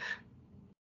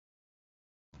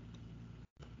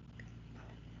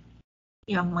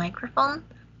 Your microphone?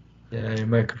 Yeah, your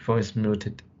microphone is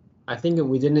muted. I think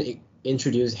we didn't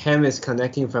introduce Ham is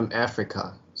connecting from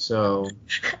Africa, so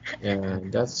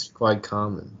that's quite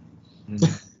common.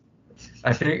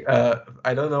 I think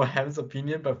I don't know Ham's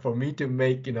opinion, but for me to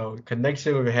make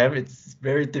connection with Ham, it's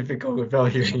very difficult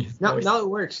without hearing his voice. Now it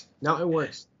works. Yeah,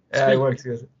 it works.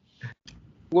 Yes.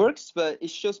 Works, but it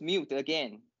shows mute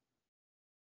again.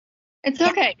 It's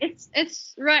okay.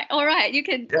 It's right. All right. You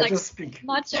can just speak.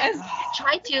 Much as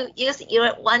try to use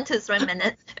your 1 to 3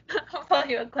 minutes for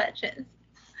your questions.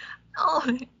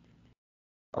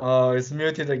 Oh, it's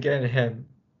muted again, Ham.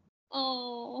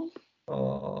 Oh.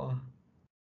 Oh.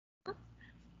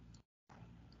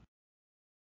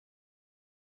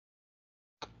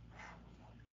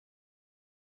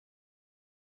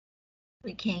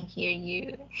 We can't hear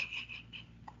you.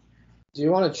 Do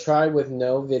you want to try with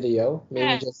no video?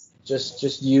 Maybe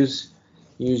just use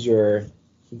your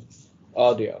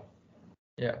audio.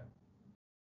 Yeah.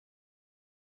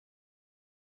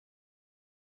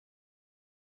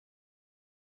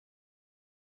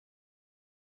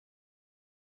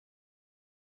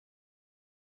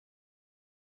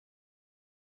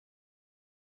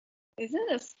 Is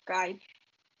it a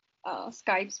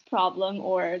Skype's problem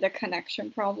or the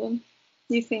connection problem,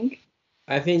 you think?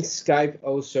 I think Skype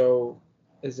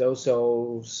is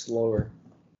also slower.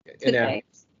 Today.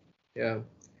 Yeah.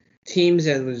 Teams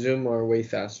and Zoom are way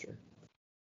faster.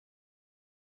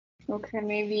 Okay,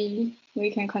 maybe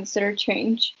we can consider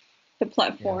change the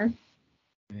platform.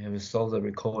 We have to solve the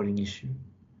recording issue.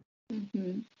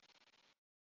 Mm-hmm.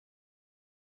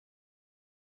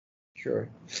 Sure.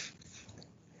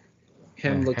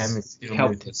 Ham looks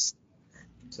helpless.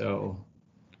 So.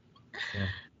 Yeah.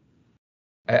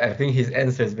 I think his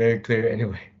answer is very clear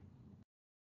anyway.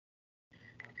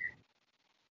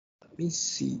 Let me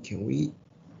see.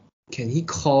 Can he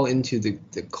call into the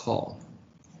call?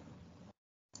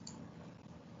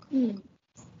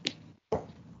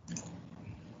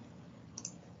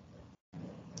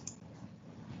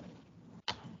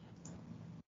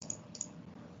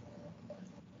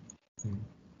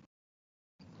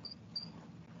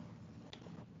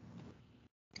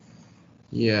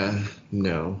 Yeah,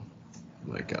 no.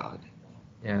 Oh my God.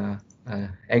 Yeah.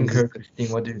 Anchor, Christine,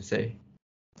 what do you say?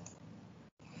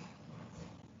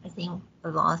 I think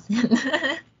we lost him.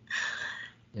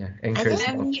 Yeah, Anchor is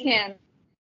not.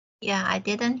 Yeah, I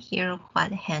didn't hear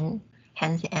what Han's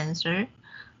answer.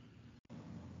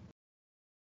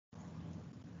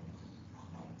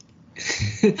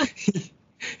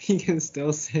 He can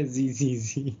still say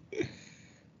ZZZ.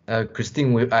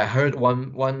 Christine, I heard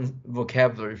one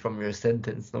vocabulary from your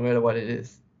sentence, no matter what it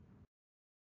is.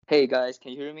 Hey guys,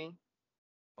 can you hear me?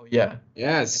 Oh yeah.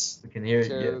 Yes. We can hear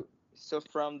you. So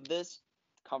from this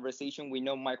conversation, we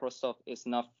know Microsoft is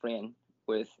not friend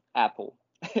with Apple.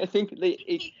 I think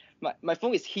my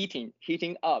phone is heating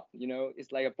up.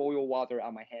 It's like a boil water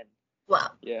on my hand.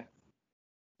 Wow. Yeah.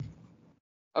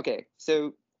 Okay.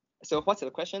 So what's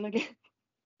the question again?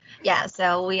 Yeah,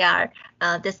 so we are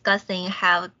discussing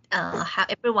how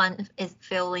everyone is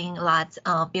feeling that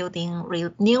building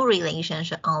new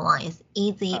relationship online is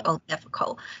easy or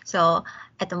difficult. So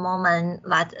at the moment,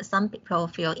 that some people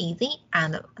feel easy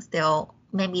and still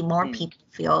maybe more people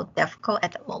feel difficult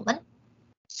at the moment.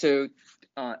 So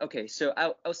okay, so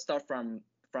I'll start from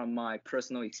my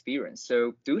personal experience.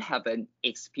 So do you have an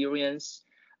experience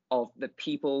of the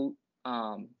people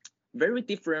very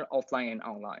different offline and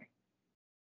online?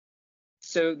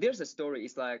 So there's a story.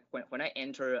 It's like when I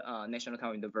enter National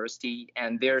Taiwan University,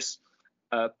 and there's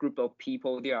a group of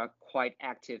people. They are quite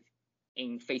active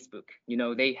in Facebook.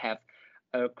 They have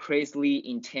a crazily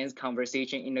intense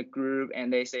conversation in a group,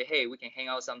 and they say, hey, we can hang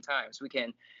out sometimes. We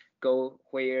can go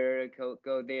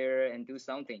there and do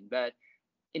something. But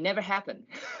it never happened.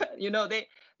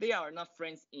 They are not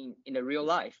friends in the real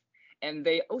life, and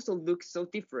they also look so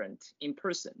different in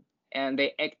person, and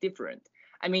they act different.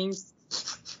 I mean,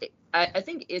 I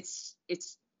think it's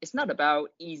not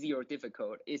about easy or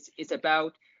difficult. It's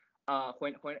about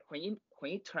when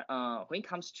it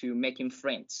comes to making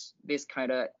friends, this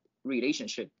kind of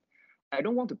relationship. I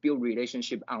don't want to build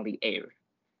relationship on the air,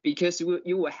 because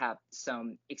you will have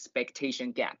some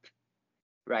expectation gap,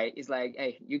 right? It's like,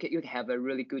 hey, you can have a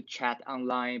really good chat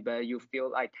online, but you feel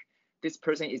like this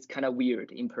person is kind of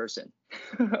weird in person.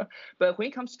 But when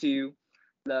it comes to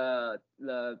the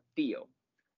deal,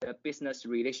 the business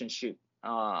relationship,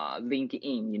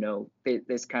 LinkedIn,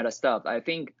 this kind of stuff, I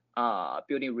think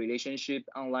building relationship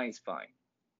online is fine.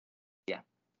 Yeah.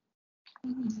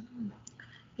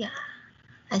 Yeah,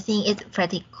 I think it's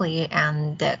pretty clear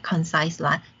and concise.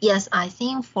 Like, yes, I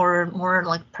think for more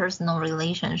like personal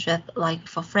relationship, like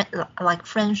for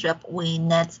friendship, we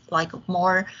need like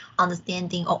more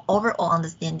understanding or overall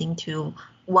understanding to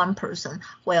one person.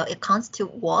 Well, it comes to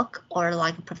work or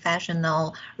like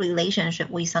professional relationship,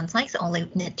 we sometimes only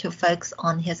need to focus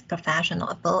on his professional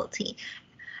ability,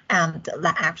 and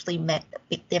that actually make a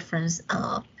big difference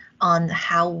on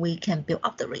how we can build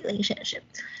up the relationship.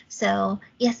 So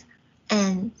yes,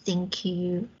 and thank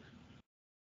you.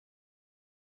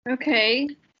 Okay,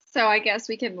 so I guess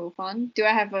we can move on. Do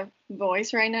I have a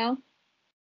voice right now?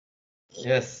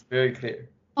 Yes, very clear.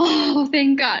 Oh,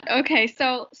 thank God. Okay,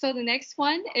 so the next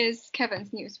one is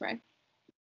Kevin's news, right?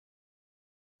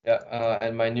 Yeah,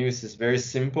 and my news is very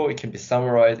simple. It can be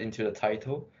summarized into the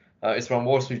title. It's from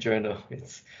Wall Street Journal.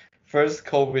 It's first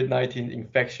COVID-19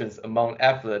 infections among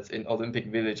athletes in Olympic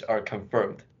Village are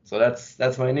confirmed. So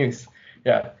that's my news.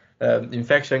 Yeah,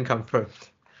 infection confirmed.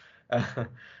 Yeah,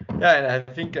 and I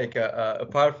think like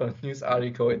apart from news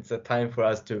article, it's a time for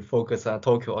us to focus on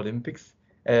Tokyo Olympics.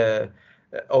 Uh,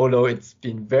 Although it's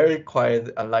been very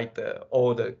quiet, unlike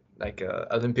all the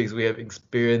Olympics we have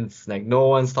experienced, like no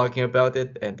one's talking about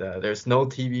it, and there's no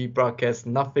TV broadcast,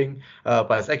 nothing.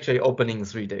 But it's actually opening in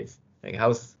 3 days. Like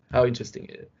how interesting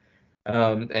is it?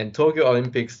 And Tokyo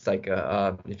Olympics,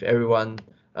 if everyone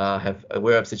have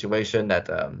aware of situation that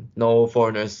no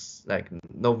foreigners, like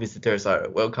no visitors are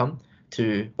welcome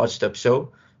to watch the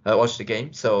show, watch the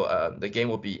game. So the game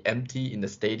will be empty in the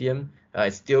stadium.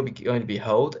 It's still going to be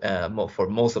held for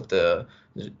most of the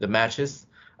matches.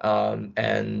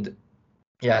 And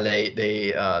yeah,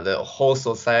 the whole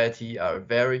society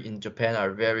in Japan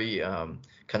are very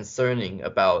concerning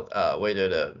about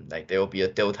whether there will be a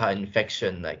Delta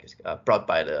infection brought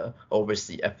by the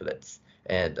overseas athletes,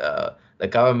 and the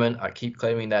government keep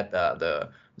claiming that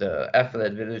the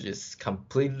athlete village is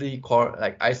completely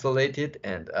isolated,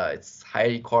 and it's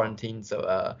highly quarantined,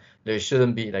 so there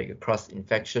shouldn't be a cross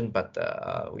infection, but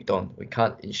we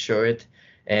can't ensure it.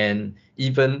 And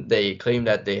even they claim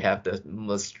that they have the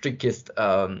most strictest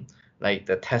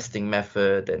the testing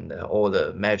method and all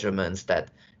the measurements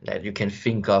that you can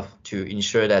think of to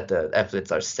ensure that the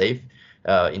athletes are safe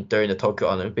during the Tokyo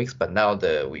Olympics. But now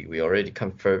we already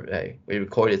confirmed, we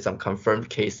recorded some confirmed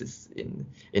cases in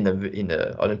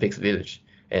the Olympics village,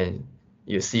 and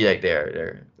you see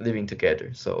they're living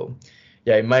together. So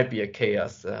yeah, it might be a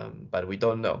chaos, but we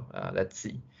don't know. Let's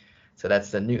see. So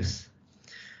that's the news.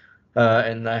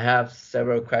 And I have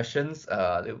several questions.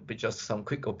 It will be just some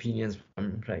quick opinions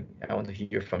from I want to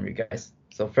hear from you guys.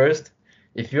 So first,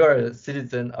 if you are a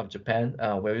citizen of Japan,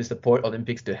 will you support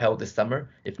Olympics to held this summer?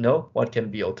 If no, what can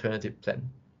be alternative plan?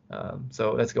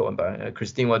 So let's go on by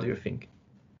Christine. What do you think?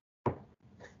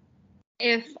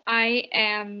 If I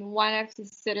am one of the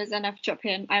citizens of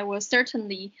Japan, I will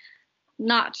certainly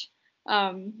not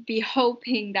be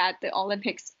hoping that the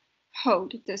Olympics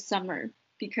hold this summer,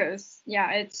 because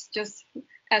yeah, it's just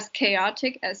as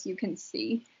chaotic as you can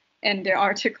see in the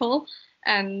article.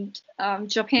 And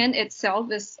Japan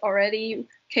itself is already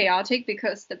chaotic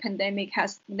because the pandemic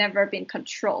has never been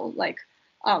controlled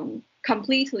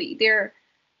completely. There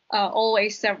are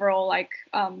always several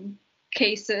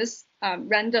cases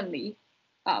randomly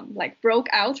broke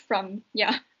out from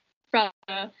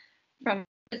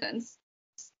citizens.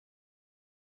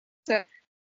 So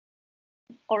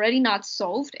already not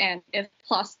solved, and if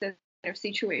plus the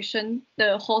situation,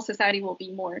 the whole society will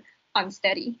be more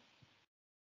unsteady.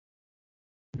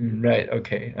 Right.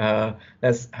 Okay.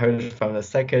 Let's hear from the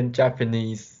second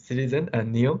Japanese citizen,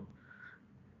 Neil.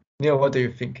 Neil, what do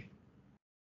you think?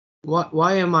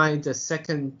 Why am I the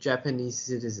second Japanese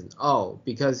citizen? Oh,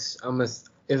 because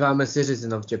if I'm a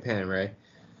citizen of Japan, right?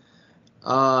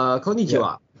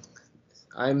 Konnichiwa. Yeah.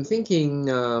 I'm thinking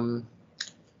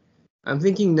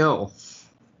no.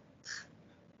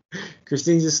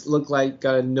 Christine just looked like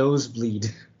got a nosebleed.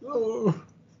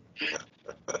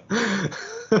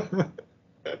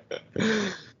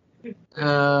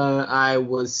 I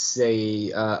would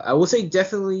say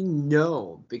definitely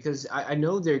no, because I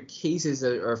know their cases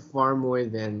are far more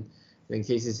than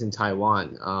cases in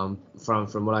Taiwan.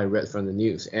 From what I read from the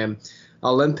news, and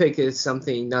Olympic is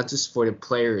something not just for the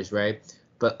players, right,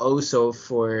 but also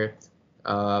for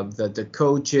the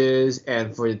coaches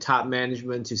and for the top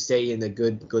management to stay in a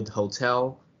good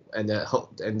hotel, and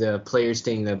the players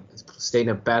stay in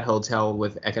a bad hotel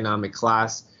with economic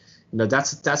class.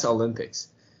 That's Olympics.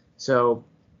 So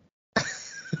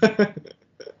I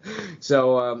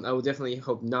would definitely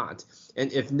hope not.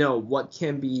 And if no, what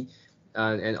can be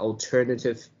an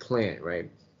alternative plan, right?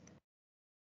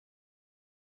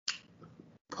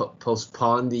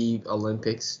 Postpone the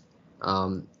Olympics,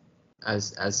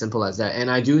 as simple as that. And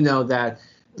I do know that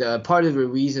the part of the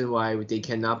reason why they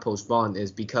cannot postpone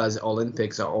is because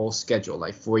Olympics are all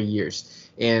scheduled 4 years,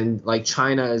 and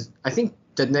China is, I think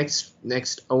the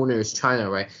next owner is China,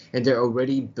 right? And they're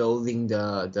already building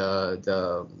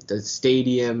the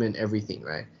stadium and everything,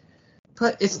 right?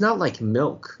 But it's not like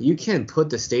milk. You can't put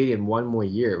the stadium one more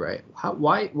year, right?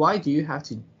 Why do you have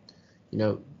to,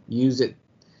 use it?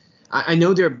 I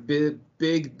know there are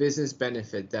big business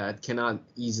benefit that cannot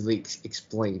easily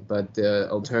explain, but the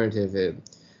alternative,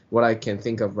 what I can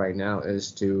think of right now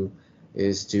is to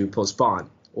postpone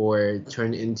or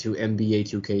turn into NBA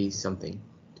 2K something.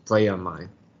 Play online.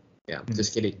 Yeah,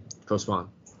 just kidding. Postpone.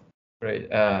 Great.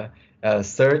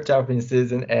 Third Japanese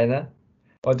citizen, Anna,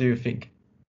 what do you think?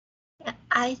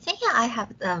 I think I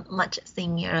have a much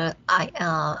similar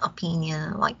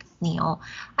opinion like Neil.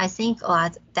 I think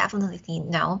that definitely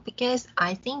no, because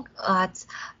I think that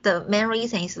the main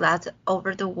reason is that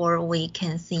over the world we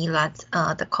can see that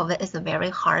the COVID is very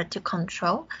hard to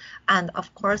control, and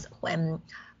of course when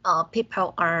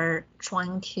people are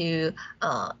trying to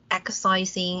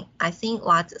exercising, I think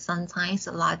that sometimes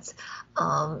that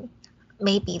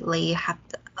maybe they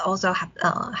also have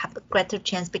a greater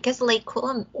chance because they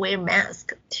couldn't wear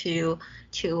mask to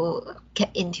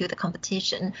get into the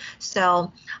competition.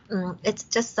 So it's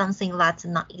just something that's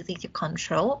not easy to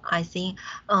control. I think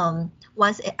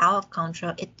once it's out of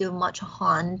control, it do much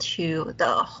harm to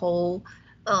the whole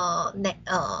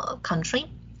country.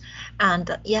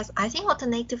 And yes, I think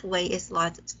alternative way is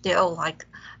like still like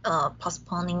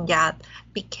postponing that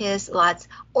because like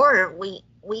or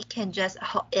we can just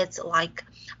it's like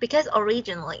because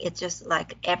originally it's just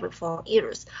like every 4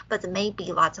 years, but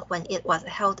maybe like when it was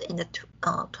held in the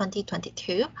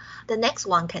 2022, the next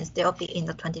one can still be in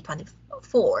the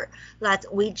 2024.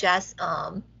 Like we just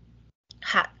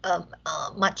had a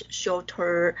much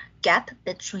shorter gap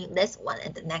between this one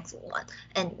and the next one,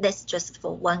 and that's just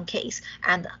for one case.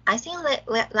 And I think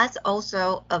that's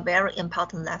also a very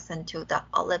important lesson to the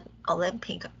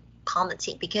Olympic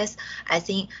committee, because I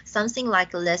think something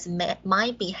like this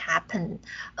might be happen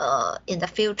in the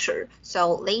future.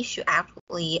 So they should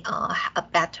actually have a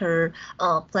better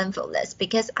plan for this,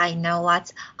 because I know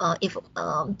that if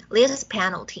there's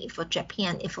penalty for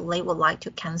Japan if they would like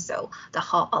to cancel the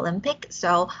whole Olympic.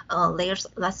 So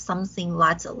that's something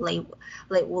that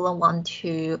they wouldn't want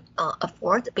to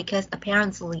afford, because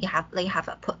apparently they have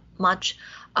put much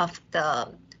of the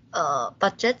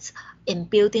budgets in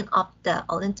building up the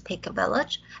Olympic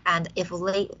Village, and if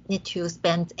they need to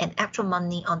spend an extra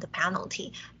money on the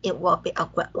penalty, it will be a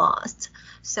great loss.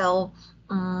 So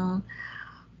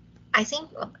I think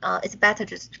it's better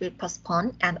just to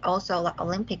postpone, and also the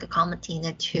Olympic Committee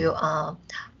need to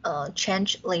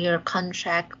change their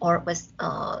contract or with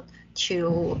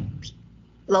to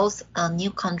those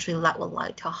new countries that would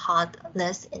like to hold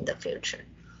this in the future.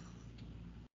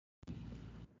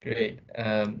 Great.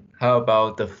 How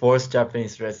about the fourth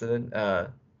Japanese resident,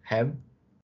 Ham?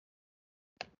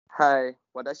 Hi,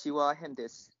 watashi wa Ham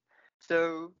desu.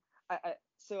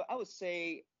 So I would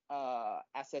say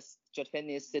as a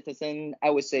Japanese citizen, I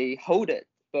would say hold it,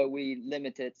 but we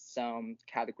limited some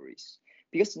categories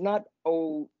because not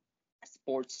all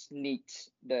sports need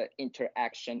the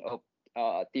interaction of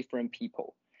different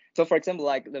people. So for example,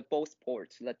 like the both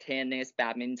sports, the tennis,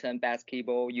 badminton,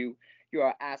 basketball, you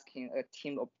are asking a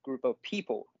team of group of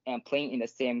people and playing in the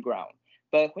same ground.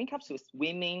 But when it comes to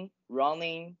swimming,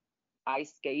 running,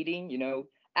 ice skating,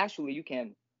 actually you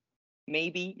can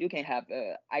have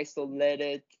a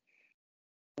isolated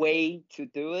way to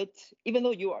do it, even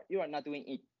though you are not doing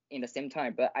it in the same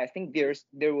time. But I think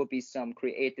there will be some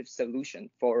creative solution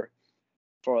for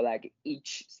like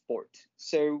each sport.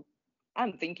 So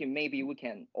I'm thinking maybe we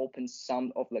can open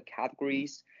some of the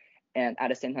categories and at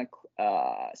the same time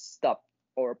stop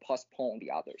or postpone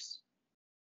the others.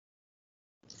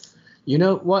 You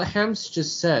know what Hams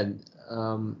just said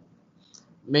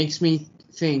makes me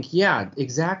think, yeah,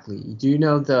 exactly. Do you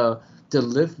know the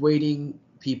lift weighting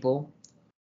people?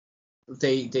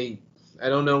 They I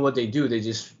don't know what they do. They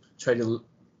just try to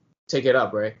take it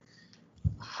up, right?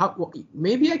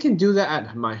 Maybe I can do that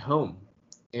at my home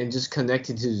and just connect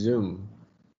it to Zoom.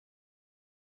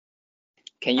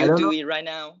 Can you do it right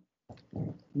now?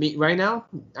 Me right now?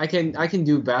 I can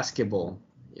do basketball.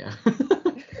 Yeah.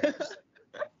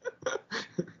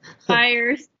 By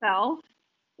yourself,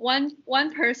 one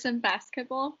person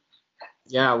basketball.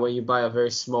 Yeah, when you buy a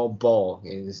very small ball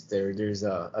and there's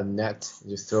a net, you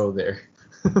just throw there.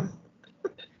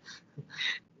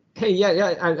 Hey,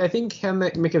 yeah, I think Ken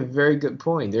make a very good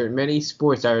point. There are many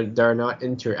sports that are not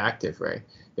interactive, right?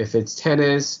 If it's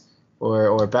tennis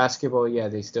or basketball, yeah,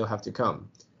 they still have to come.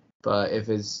 But if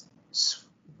it's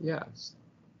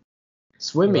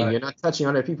swimming, Right. you're not touching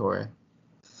other people, right?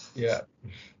 Yeah.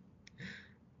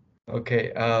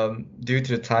 Okay. Due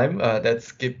to the time, let's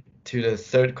skip to the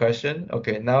third question.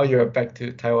 Okay, now you're back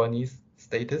to Taiwanese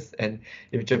status, and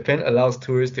if Japan allows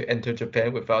tourists to enter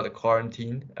Japan without a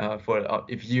quarantine,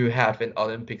 if you have an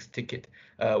Olympics ticket,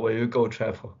 will you go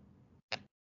travel?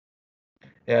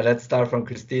 Yeah, let's start from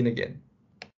Christine again.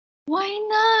 Why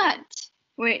not?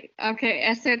 Wait, okay,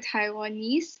 as a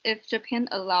Taiwanese, if Japan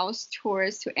allows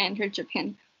tourists to enter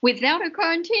Japan without a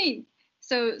quarantine,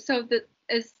 so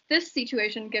is this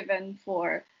situation given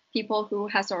for people who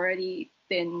has already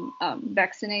been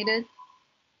vaccinated?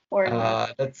 or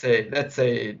Let's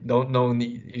say no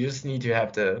need. You just need to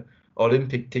have the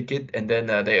Olympic ticket, and then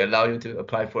they allow you to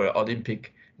apply for an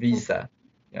Olympic visa.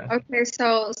 Yeah. Okay,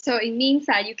 so it means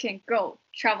that you can go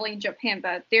traveling Japan,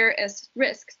 but there is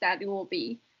risks that you will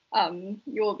be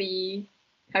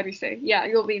how do you say? Yeah,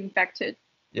 you'll be infected.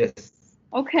 Yes.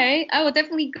 Okay, I will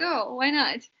definitely go. Why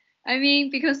not? I mean,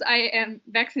 because I am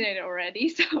vaccinated already,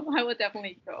 so I will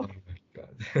definitely go. Oh my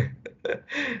God.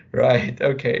 Right.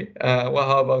 Okay. Well,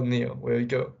 how about Neil? Where you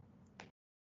go?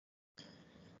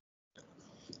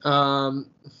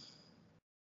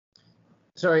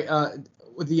 Sorry.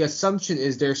 The assumption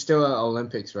is there's still an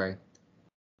Olympics, right?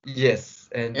 Yes,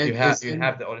 and you have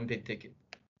the Olympic ticket.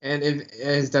 And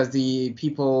does the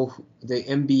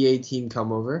NBA team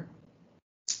come over?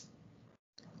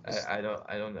 I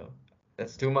don't know.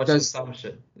 That's too much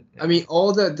assumption. I mean,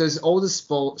 does all the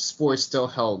sports still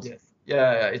held? Yes.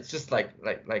 Yeah. It's just like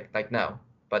now.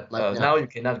 But now you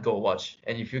cannot go watch.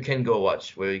 And if you can go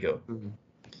watch, where you go?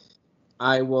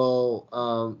 I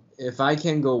will if I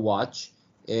can go watch,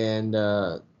 and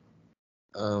of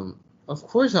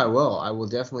course I will. I will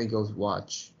definitely go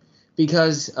watch,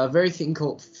 because a very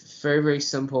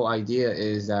simple idea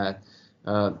is that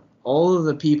all of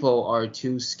the people are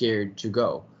too scared to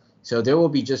go, so there will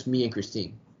be just me and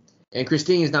Christine. And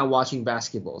Christine is not watching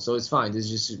basketball, so it's fine.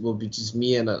 Will be just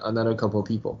me and another couple of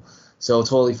people, so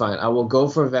totally fine. I will go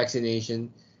for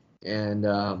vaccination, and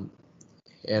I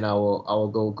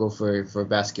will go for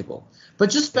basketball. But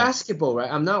just basketball,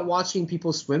 right? I'm not watching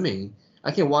people swimming.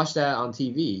 I can watch that on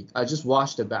TV. I just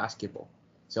watch the basketball,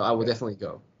 so I will definitely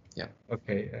go. Yeah.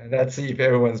 Okay, let's see if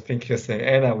everyone's thinking the same.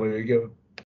 Anna, where you go?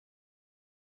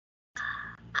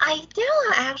 I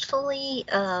don't actually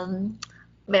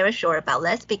very sure about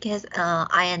this, because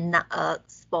I am not a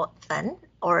sport fan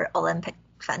or Olympic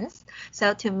fans.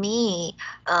 So to me,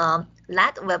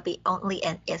 that will be only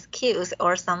an excuse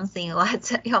or something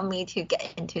that help me to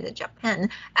get into the Japan.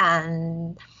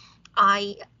 And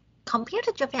compared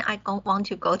to Japan, I don't want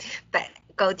to go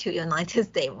to United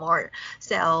States more.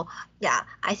 So yeah,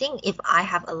 I think if I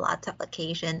have a lot of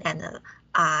vacation and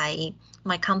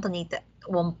my company that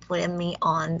won't blame me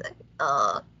on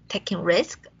taking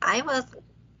risk, I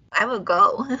will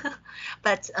go.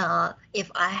 But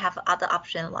if I have other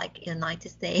option like United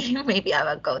States, maybe I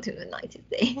will go to United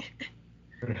States.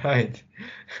 Right.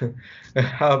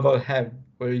 How about Ham?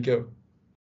 Where you go?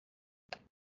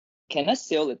 Can I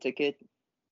sell the ticket?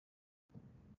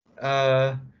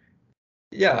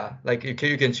 Yeah, like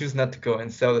you can choose not to go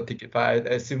and sell the ticket, but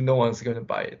I assume no one's going to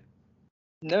buy it.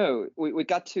 No, we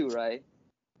got two, right?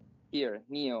 Here,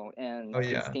 Neil and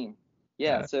Christine.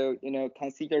 Yeah, so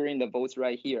considering the votes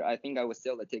right here, I think I will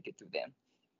sell the ticket to them.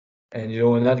 And you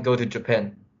will not go to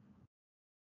Japan?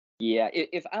 Yeah,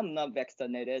 if I'm not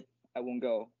vaccinated, I won't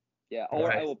go. Yeah, or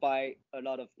Right. I will buy a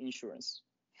lot of insurance.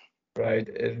 Right.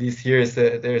 At least here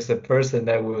there's a person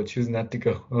that will choose not to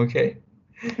go. Okay.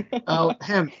 Oh,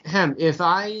 Ham, if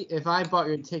I bought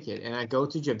your ticket and I go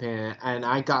to Japan and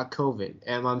I got COVID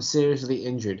and I'm seriously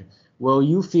injured, will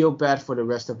you feel bad for the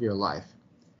rest of your life?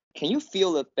 Can you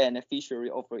feel the beneficiary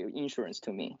of your insurance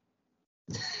to me?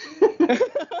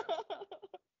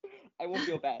 I won't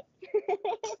feel bad.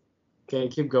 Okay,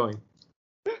 keep going.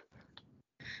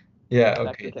 Yeah.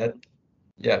 Okay.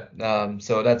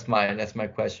 So that's my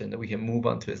question. We can move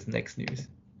on to this next news.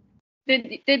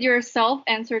 Did yourself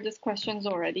answer these questions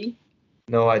already?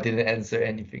 No, I didn't answer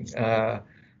anything.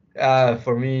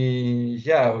 For me,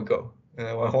 yeah, I will go.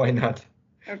 Why not?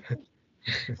 Okay.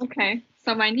 Okay.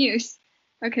 So my news.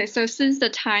 Okay. So since the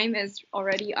time is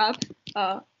already up,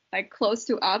 like close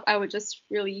to up, I would just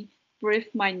really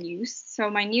brief my news. So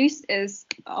my news is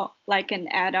like an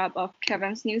add up of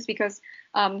Kevin's news, because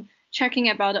checking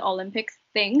about the Olympics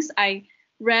things, I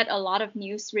read a lot of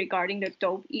news regarding the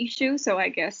dope issue. So I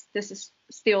guess this is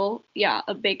still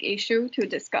a big issue to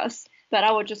discuss, but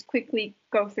I will just quickly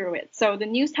go through it. So the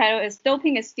news title is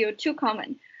 "Doping is Still Too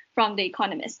Common" from The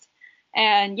Economist.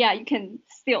 And yeah, you can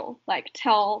still like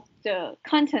tell the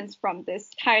contents from this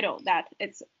title that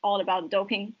it's all about the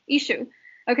doping issue.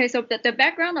 Okay, so the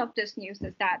background of this news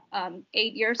is that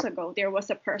 8 years ago, there was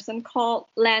a person called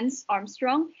Lance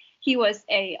Armstrong. He was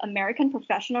an American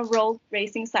professional road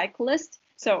racing cyclist.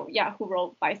 So yeah, who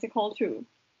rode bicycle to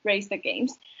race the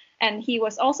games. And he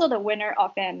was also the winner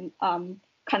of an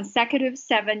consecutive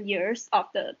 7 years of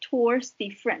the Tour de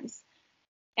France.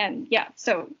 And yeah,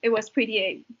 so it was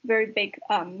a very big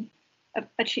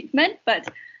achievement.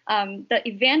 But the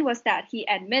event was that he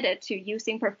admitted to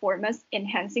using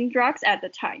performance-enhancing drugs at the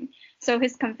time. So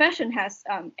his confession has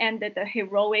ended the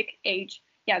heroic age,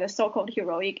 the so-called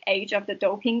heroic age of the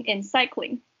doping in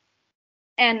cycling.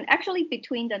 And actually,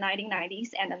 between the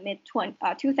 1990s and the mid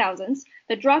 2000s,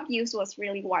 the drug use was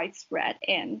really widespread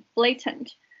and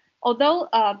blatant. Although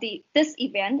this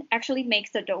event actually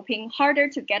makes the doping harder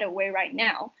to get away right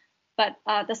now, but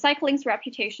the cycling's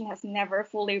reputation has never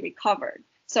fully recovered.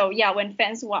 So yeah, when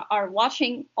fans are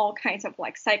watching all kinds of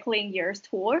like cycling years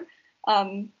tour,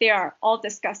 they are all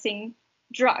discussing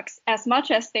drugs as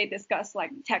much as they discuss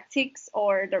like tactics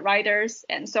or the riders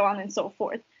and so on and so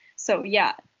forth. So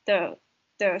yeah, the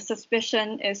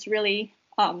suspicion is really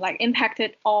like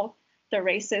impacted all the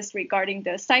races regarding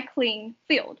the cycling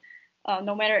field,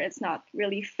 no matter it's not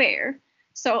really fair.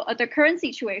 So the current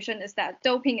situation is that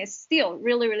doping is still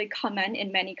really, really common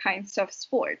in many kinds of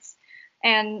sports.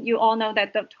 And you all know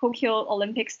that the Tokyo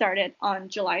Olympics started on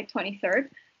July 23rd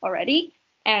already.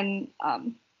 And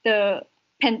the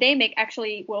pandemic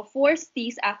actually will force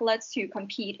these athletes to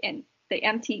compete in the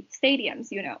empty stadiums,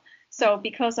 you know. So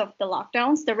because of the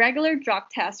lockdowns, the regular drug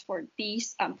tests for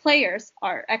these players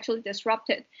are actually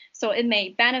disrupted. So it may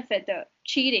benefit the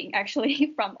cheating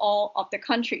actually from all of the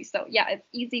countries. So yeah, it's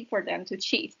easy for them to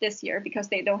cheat this year because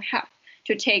they don't have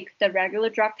to take the regular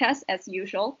drug test as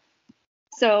usual.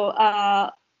 So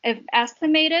if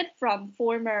estimated from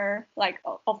former like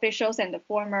officials and the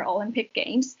former Olympic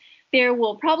Games, there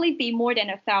will probably be more than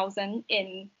 1,000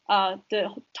 in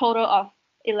the total of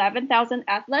 11,000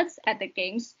 athletes at the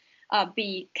Games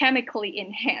be chemically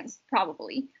enhanced,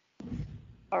 probably.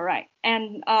 All right.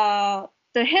 And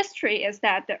the history is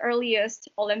that the earliest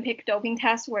Olympic doping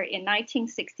tests were in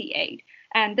 1968.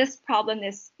 And this problem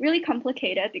is really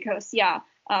complicated because, yeah,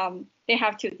 they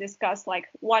have to discuss like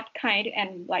what kind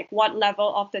and like what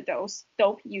level of the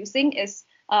dope using is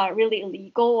really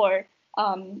illegal, or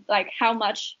like how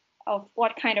much of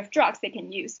what kind of drugs they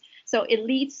can use. So it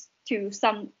leads to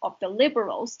some of the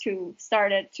liberals to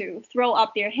started to throw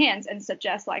up their hands and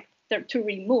suggest like to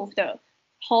remove the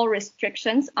whole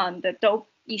restrictions on the dope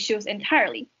issues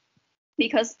entirely,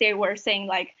 because they were saying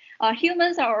like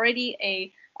humans are already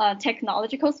a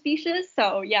technological species,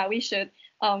 so yeah, we should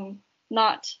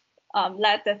not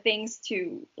let the things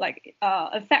to like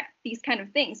affect these kind of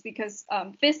things, because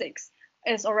physics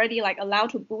is already like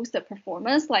allowed to boost the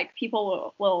performance. Like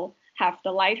people will have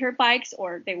the lighter bikes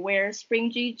or they wear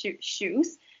springy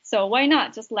shoes. So why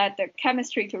not just let the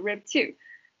chemistry to rip too?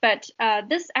 But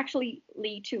this actually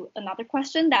lead to another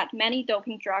question, that many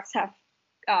doping drugs have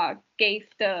gave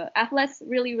the athletes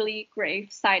really, really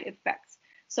grave side effects.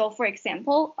 So for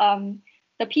example,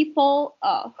 the people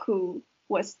who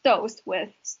was dosed with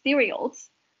steroids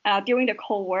during the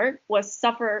Cold War was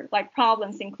suffer like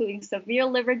problems including severe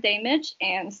liver damage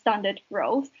and stunted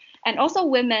growth. And also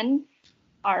women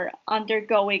are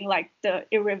undergoing like the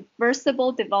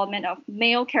irreversible development of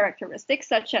male characteristics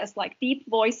such as like deep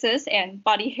voices and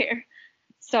body hair.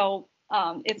 So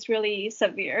it's really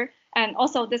severe. And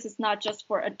also this is not just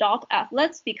for adult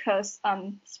athletes, because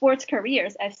sports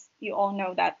careers, as you all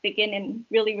know, that begin in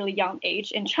really, really young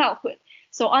age in childhood.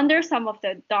 So under some of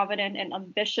the dominant and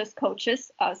ambitious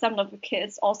coaches, some of the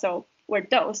kids also were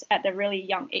dosed at a really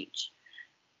young age.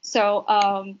 So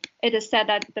it is said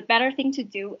that the better thing to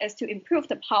do is to improve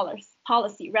the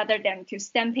policy rather than to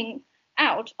stamping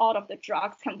out all of the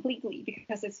drugs completely,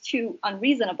 because it's too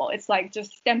unreasonable. It's like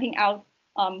just stamping out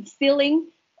stealing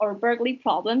or burglary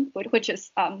problem, which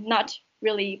is not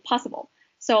really possible.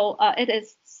 So it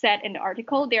is said in the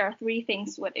article, there are 3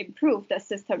 things would improve the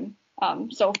system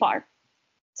so far.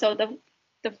 So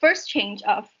the first change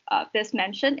of this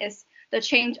mention is the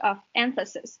change of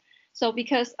emphasis. So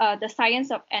because the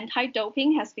science of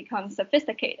anti-doping has become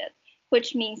sophisticated,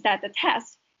 which means that the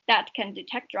tests that can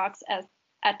detect drugs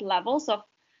at levels of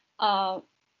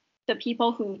the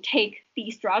people who take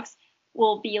these drugs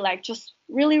will be like just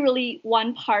really, really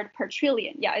 1 part per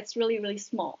trillion. Yeah, it's really, really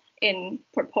small in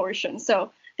proportion.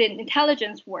 So the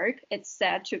intelligence work, it's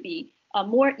said to be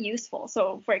more useful.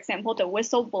 So for example, the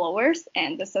whistleblowers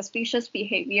and the suspicious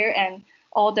behavior and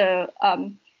all the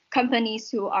companies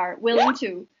who are willing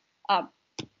to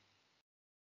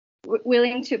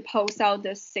post out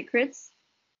the secrets.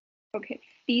 Okay,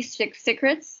 these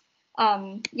secrets,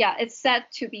 yeah, it's said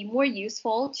to be more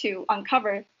useful to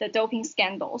uncover the doping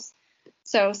scandals.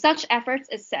 So such efforts,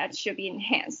 is said, should be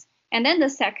enhanced. And then the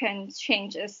second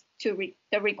change is to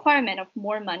the requirement of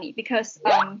more money, because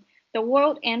the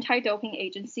World Anti-Doping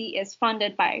Agency is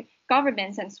funded by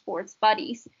governments and sports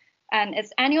bodies, and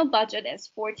its annual budget is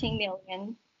 $14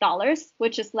 million,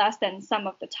 which is less than some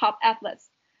of the top athletes.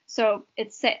 So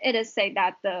it is said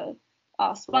that the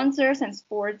sponsors and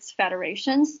sports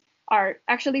federations are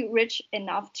actually rich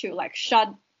enough to like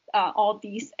shut all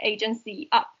these agencies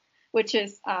up, which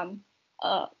is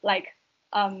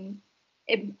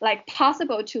like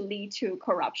possible to lead to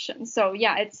corruption. So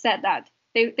yeah, it's said that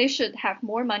they should have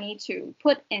more money to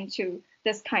put into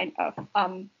this kind of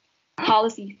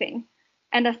policy thing.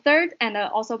 And the third and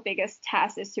also biggest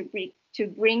task is to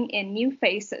bring in new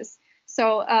faces.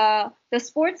 So the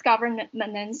sports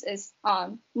governance is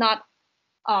not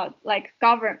like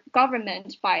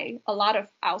government by a lot of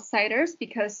outsiders,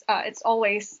 because it's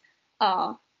always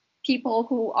people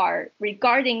who are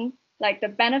regarding like the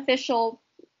beneficial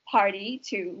party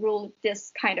to rule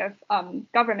this kind of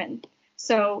government.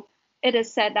 So it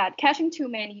is said that catching too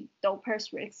many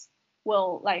dopers risks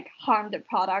will like harm the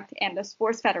product and the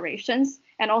sports federations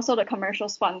and also the commercial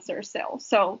sponsor sales.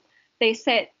 So they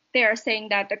are saying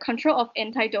that the control of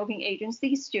anti-doping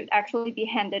agencies should actually be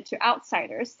handed to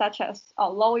outsiders, such as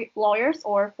lawyers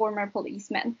or former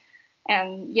policemen.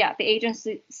 And yeah, the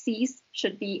agencies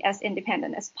should be as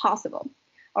independent as possible.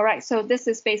 All right, so this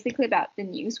is basically about the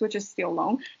news, which is still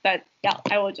long, but yeah,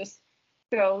 I will just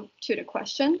go to the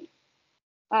question.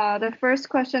 The first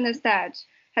question is that,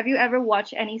 have you ever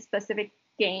watched any specific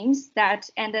games that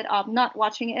ended up not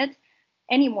watching it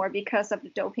anymore because of the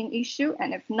doping issue?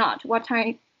 And if not, what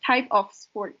type of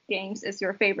sport games is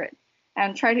your favorite?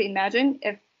 And try to imagine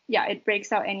if, yeah, it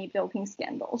breaks out any doping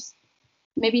scandals.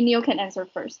 Maybe Neil can answer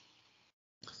first.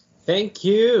 Thank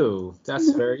you.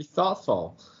 That's very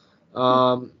thoughtful.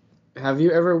 Have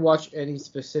you ever watched any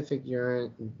specific genre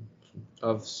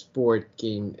of sport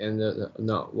game and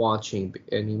not watching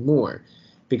anymore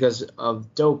because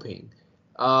of doping?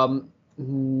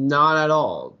 Not at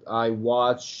all. I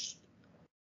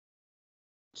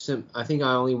think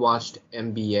I only watched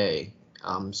NBA.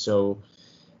 So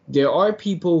there are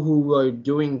people who are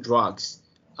doing drugs,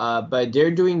 but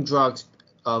they're doing drugs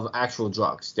of actual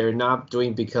drugs. They're not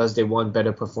doing because they want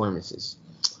better performances.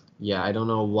 Yeah, I don't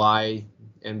know why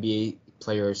NBA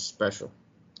players special.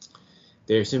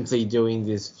 They're simply doing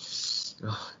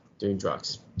doing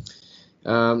drugs.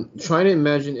 Trying to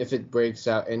imagine if it breaks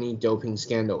out any doping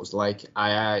scandals. Like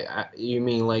you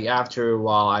mean like after a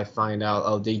while I find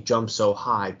out they jump so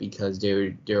high because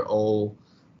they're all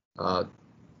on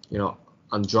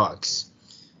drugs.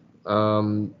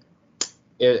 Well,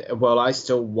 I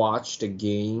still watch the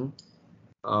game.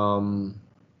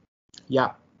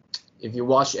 Yeah, if you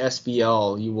watch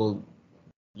SBL,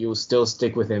 you'll still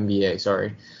stick with NBA.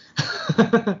 Sorry.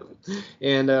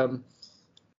 And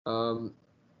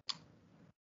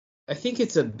I think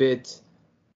it's a bit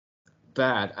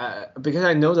bad because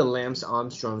I know the Lance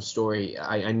Armstrong story.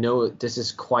 I know this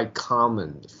is quite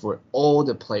common for all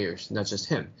the players, not just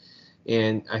him.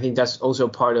 And I think that's also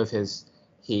part of his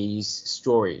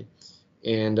story.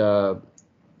 And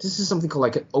this is something called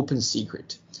like an open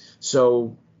secret.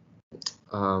 So,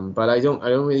 but I don't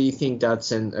really think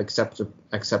that's an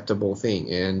acceptable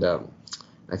thing. And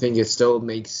I think it still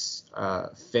makes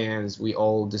fans, we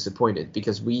all disappointed,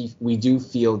 because we do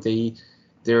feel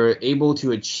they're able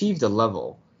to achieve the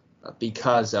level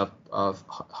because of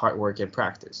hard work and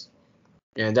practice.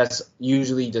 And that's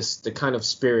usually just the kind of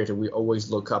spirit that we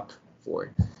always look up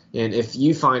for. And if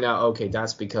you find out, okay,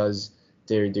 that's because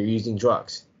they're using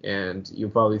drugs, and you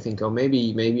probably think, oh,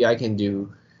 maybe I can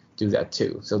do that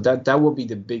too. So that will be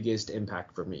the biggest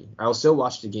impact for me. I'll still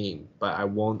watch the game, but I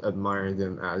won't admire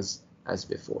them as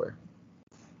before.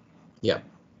 Yeah.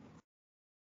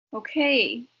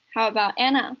 Okay. How about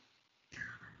Anna?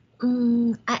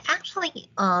 I actually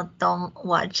don't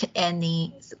watch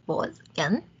any sports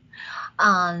again.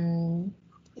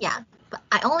 Yeah, but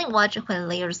I only watch when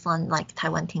there's on like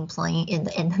Taiwan team playing in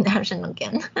the international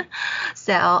game.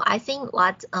 So I think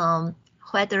what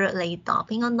whether they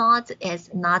doping or not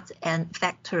is not a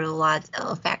factor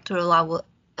that will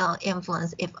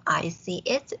influence if I see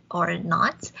it or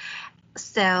not.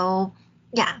 So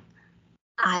yeah,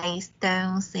 I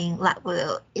don't think that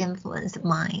will influence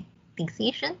my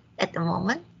decision at the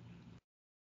moment.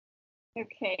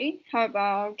 Okay. How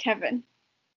about Kevin?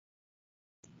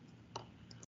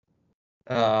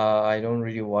 I don't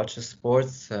really watch the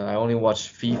sports. I only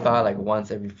watch FIFA like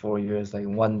once every 4 years, like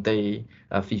one day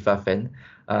FIFA fan.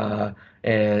 And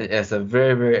as a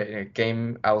very, very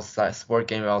sport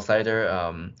game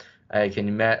outsider, I can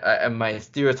imagine. My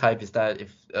stereotype is that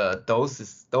if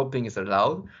doping is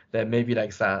allowed, then maybe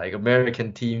like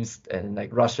American teams and like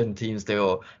Russian teams, they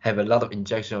will have a lot of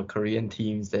injection of Korean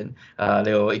teams. Then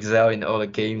they will excel in all the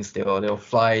games. They'll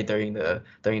fly during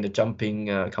the jumping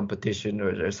competition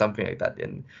or something like that.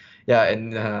 And yeah,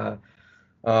 and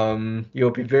it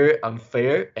will be very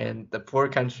unfair, and the poor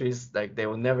countries, like, they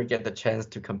will never get the chance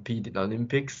to compete in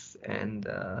Olympics. And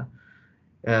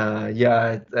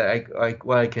Yeah, like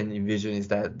what I can envision is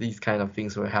that these kind of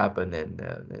things will happen, and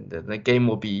the game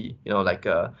will be,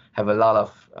 have a lot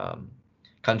of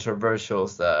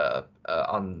controversials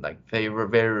on like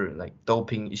very like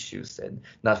doping issues and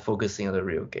not focusing on the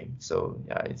real game. So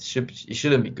yeah, it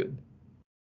shouldn't be good.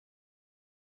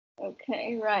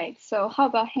 Okay, right. So how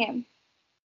about Ham?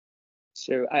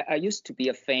 So I used to be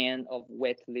a fan of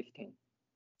weightlifting.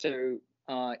 So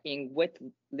in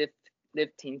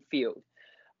weightlifting field,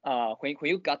 when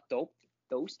you got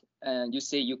dosed, and you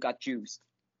say you got juiced.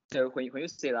 So when you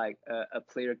say like a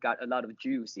player got a lot of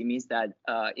juice, it means that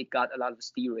it got a lot of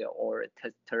steroid or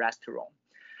testosterone.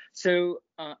 So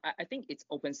I think it's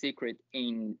open secret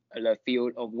in the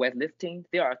field of weightlifting.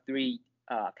 There are three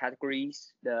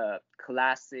categories: the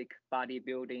classic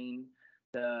bodybuilding,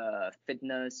 the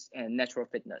fitness, and natural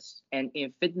fitness. And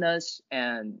in fitness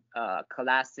and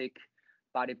classic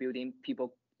bodybuilding,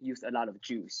 people use a lot of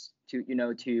juice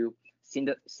to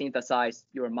synthesize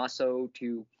your muscle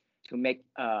to make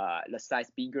the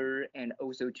size bigger and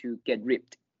also to get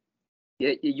ripped.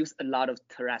 It use a lot of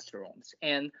testosterone,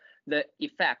 and the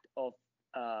effect of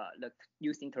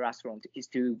using testosterone is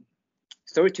to,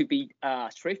 sorry to be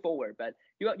straightforward, but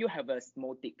you have a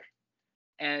small dick,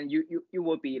 and you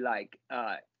will be like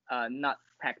not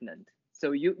pregnant,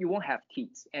 so you won't have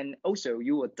kids, and also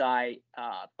you will die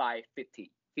by 50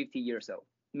 years old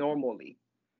normally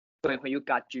when you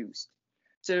got juiced.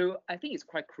 So I think it's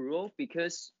quite cruel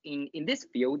because in this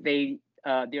field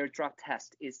their drug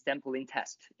test is sampling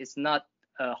test. It's not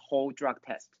a whole drug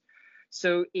test.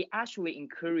 So it actually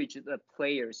encourages the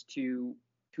players to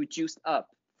juice up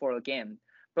for a game.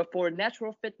 But for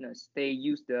natural fitness, they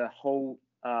use the whole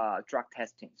drug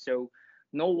testing. So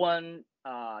no one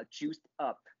juiced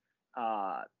up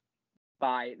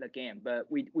by the game. But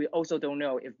we also don't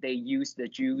know if they use the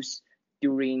juice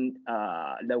during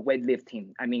the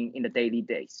weightlifting. I mean, in the daily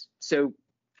days. So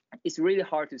it's really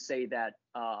hard to say that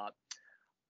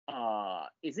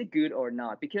is it good or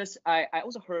not, because I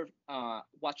also heard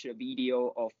watched a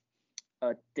video of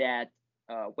a dead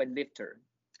weightlifter.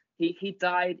 He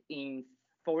died in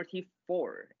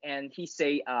 44, and he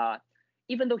say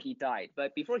even though he died,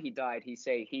 but before he died, he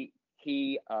say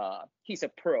he's a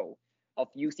pro of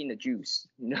using the juice.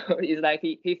 It's like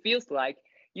he feels like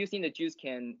using the juice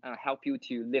can help you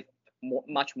to lift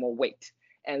much more weight,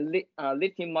 and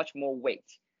lifting much more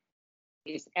weight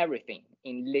is everything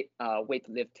in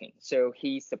weightlifting. So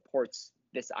he supports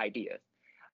this idea.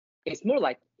 It's more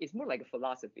like a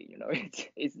philosophy.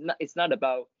 It's not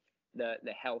about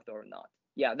the health or not.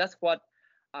 Yeah, that's what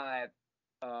I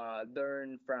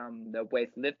learned from the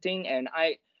weightlifting, and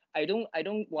I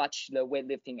don't watch the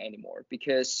weightlifting anymore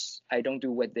because I don't do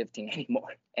weightlifting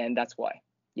anymore, and that's why.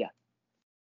 Yeah.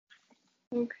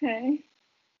 Okay.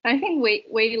 I think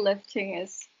weightlifting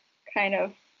is kind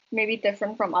of maybe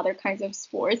different from other kinds of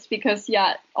sports because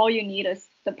yeah, all you need is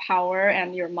the power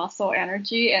and your muscle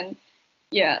energy, and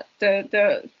yeah,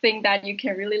 the thing that you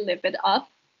can really lift it up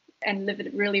and lift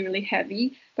it really really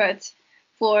heavy. But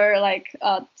for like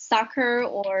soccer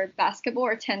or basketball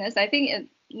or tennis, I think it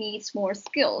needs more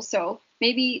skill. So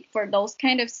maybe for those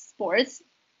kind of sports,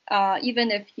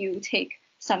 even if you take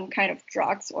some kind of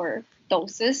drugs or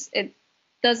doses, it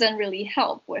doesn't really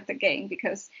help with the game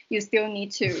because you still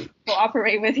need to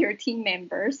cooperate with your team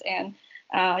members, and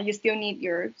you still need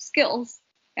your skills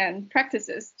and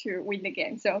practices to win the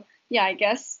game. So yeah, I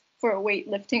guess for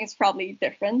weightlifting it's probably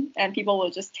different, and people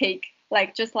will just take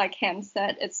just like Ham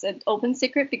said, it's an open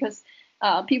secret because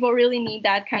people really need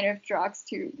that kind of drugs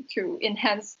to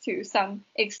enhance to some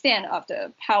extent of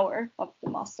the power of the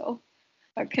muscle.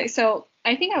 Okay, so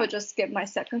I think I would just skip my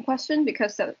second question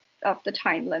because of the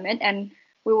time limit, and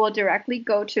we will directly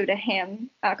go to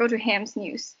Ham's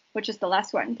news, which is the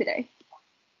last one today.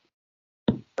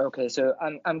 Okay, so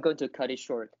I'm going to cut it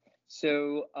short.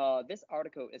 So this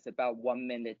article is about 1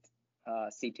 minute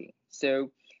city. So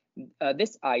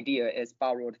this idea is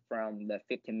borrowed from the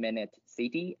 15-minute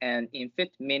city, and in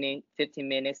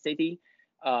 15-minute city,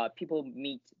 people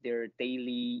meet their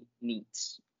daily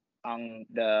needs on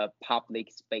the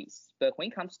public space. But when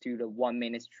it comes to the 1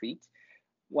 minute street,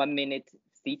 1 minute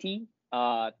city,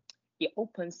 it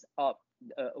opens up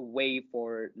a way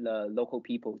for the local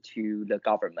people to the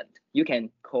government. You can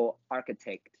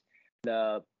co-architect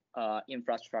the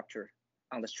infrastructure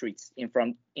on the streets in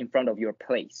front of your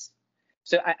place.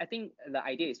 So I think the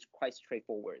idea is quite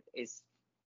straightforward. Is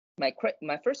my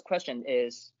first question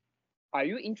is, are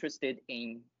you interested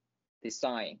in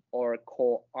design or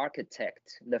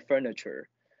co-architect the furniture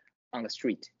on the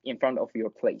street in front of your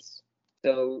place?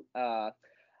 So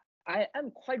I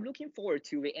am quite looking forward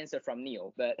to the answer from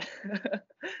Neil, but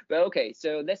but okay.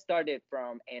 So let's start it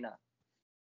from Anna.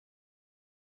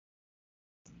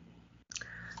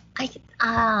 I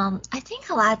think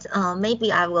that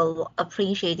maybe I will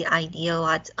appreciate the idea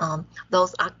that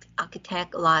those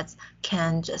architects that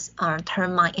can just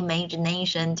turn my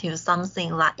imagination to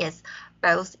something that is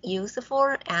both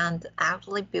useful and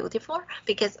actually beautiful.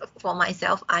 Because for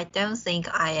myself, I don't think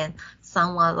I am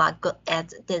someone like good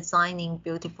at designing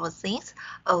beautiful things,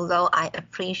 although I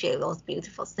appreciate those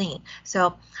beautiful things.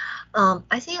 So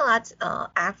I think that's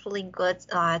actually good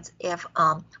that if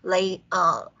they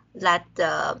let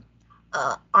the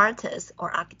artists or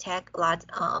architect that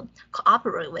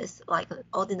cooperate with like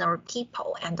ordinary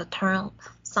people and turn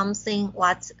something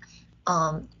that's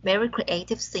very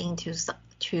creative thing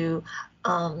to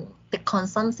become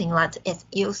something that is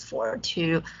useful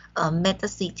to make the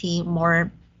city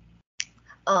more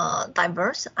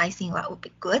diverse. I think that would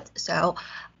be good. So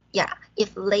yeah,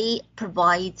 if they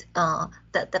provide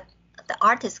the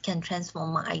artist can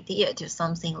transform my idea to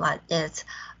something that is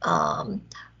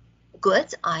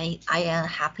good, I am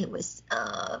happy with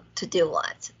to do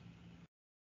that.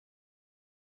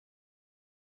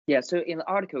 Yeah, so in the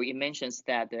article, it mentions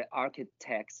that the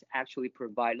architects actually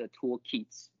provide the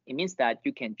toolkits. It means that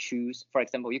you can choose, for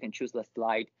example, you can choose the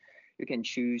slide, you can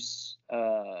choose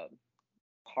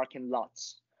parking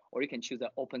lots, or you can choose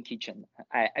the open kitchen.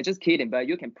 I just kidding, but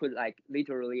you can put like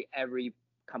literally every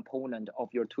component of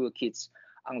your toolkits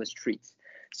on the streets.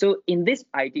 So in this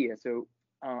idea, so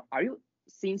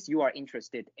since you are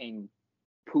interested in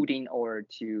putting or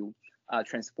to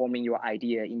transforming your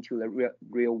idea into the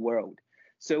real world,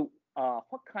 so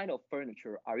what kind of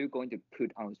furniture are you going to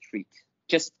put on the street?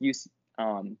 Just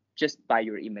by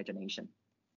your imagination.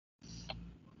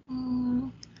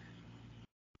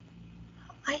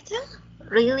 I don't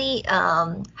really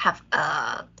have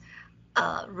a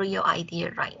real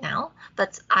idea right now,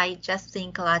 but I just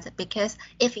think that because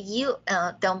if you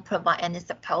don't provide any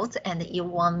support and you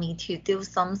want me to do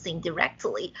something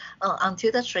directly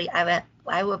onto the street,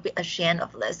 I will be ashamed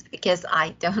of this because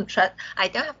I don't have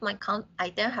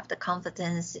the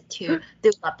confidence to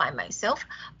do that by myself.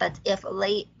 But if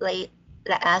they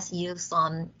let us use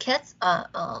some kits,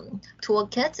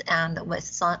 toolkits, and with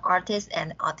some artists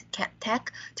and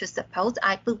architect to support,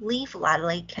 I believe that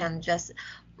they can just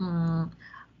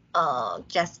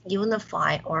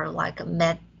unify or like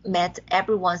met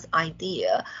everyone's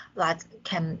idea that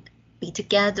can be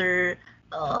together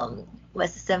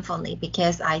with symphony,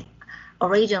 because I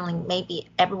originally maybe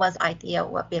everyone's idea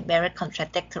will be very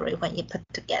contradictory when you put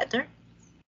together.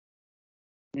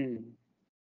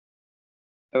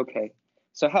 Okay,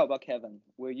 so how about Kevin?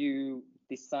 Will you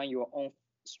design your own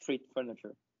street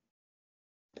furniture?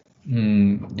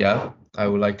 Yeah, I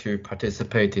would like to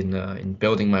participate in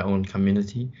building my own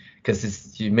community,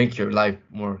 because you make your life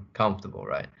more comfortable,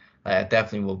 right? I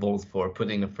definitely will vote for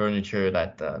putting the furniture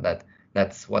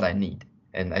that's what I need,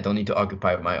 and I don't need to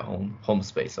occupy my own home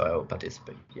space, so I will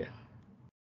participate. Yeah.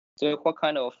 So what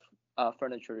kind of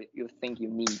furniture you think you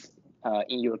need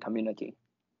in your community?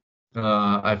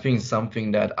 I think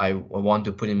something that I want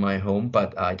to put in my home,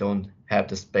 but I don't have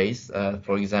the space.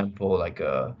 For example, like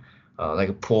a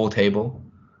pool table,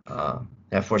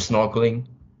 for snorkeling,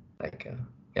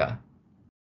 yeah.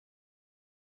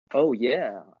 Oh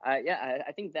yeah,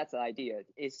 I think that's the idea.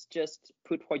 It's just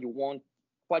put what you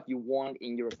want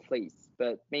in your place,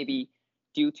 but maybe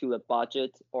due to the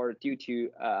budget or due to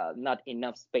not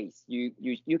enough space,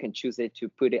 you can choose it to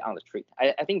put it on the street.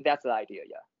 I think that's the idea.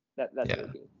 Yeah, that's yeah.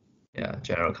 really good. Yeah,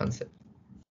 general concept.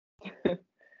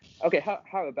 Okay,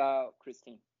 how about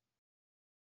Christine?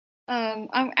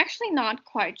 I'm actually not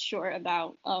quite sure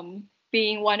about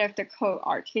being one of the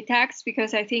co-architects,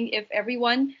 because I think if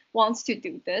everyone wants to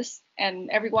do this and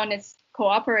everyone is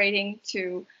cooperating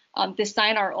to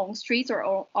design our own streets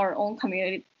or our own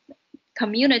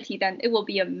community, then it will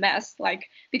be a mess, like,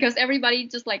 because everybody,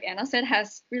 just like Anna said,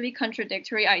 has really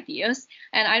contradictory ideas,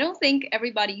 and I don't think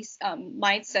everybody's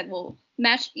mindset will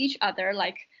match each other.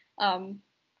 Like I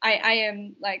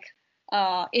am like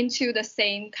into the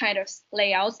same kind of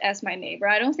layouts as my neighbor.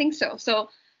 I don't think so. So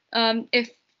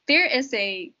if there is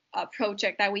a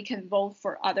project that we can vote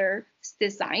for other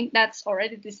design that's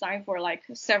already designed for like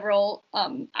several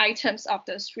items of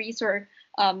the streets or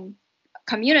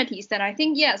communities, then I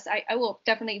think yes, I will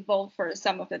definitely vote for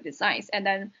some of the designs, and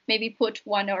then maybe put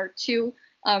one or two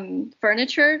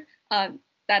furniture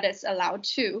that is allowed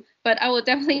to. But I will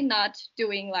definitely not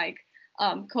doing like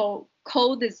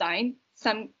co-design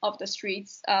some of the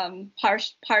streets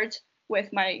part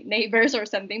with my neighbors or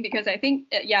something, because I think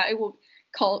it will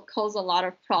cause a lot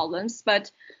of problems.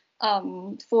 But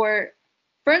for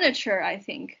furniture, I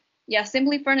think, yeah,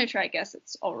 simply furniture, I guess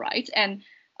it's all right. And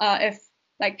if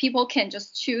like people can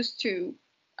just choose to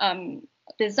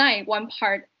design one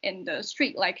part in the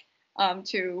street, like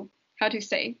to how to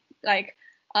say, like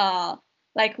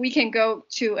we can go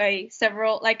to a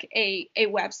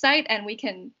website and we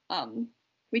can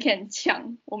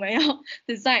抢我们要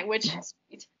design which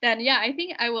street. Then yeah, I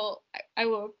think I will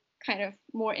kind of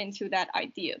more into that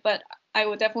idea, but I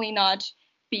will definitely not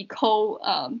be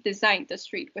design the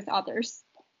street with others.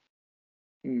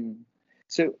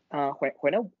 So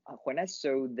when I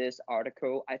saw this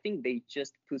article, I think they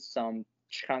just put some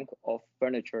chunk of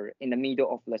furniture in the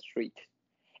middle of the street,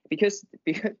 because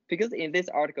in this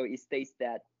article it states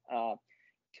that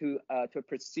to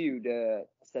pursue the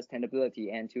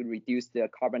sustainability and to reduce the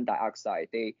carbon dioxide,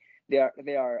 they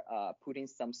are putting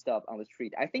some stuff on the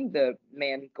street. I think the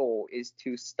main goal is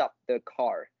to stop the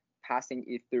car passing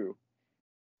it through.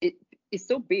 It's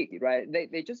so big, right?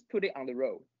 They just put it on the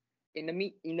road in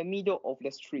the middle of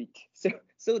the street,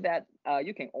 so that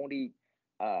you can only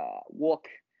walk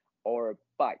or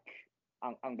bike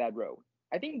on that road.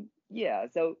 I think, yeah.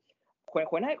 So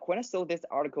when I saw this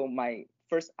article, my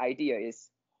first idea is,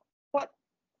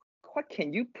 what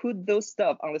can you put those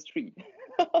stuff on the street?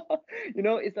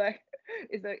 It's like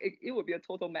it would be a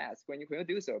total mess when you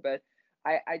do so. But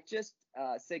I just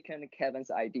second Kevin's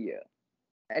idea.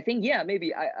 I think, yeah,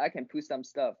 maybe I can put some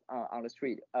stuff on the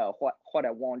street. What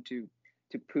I want to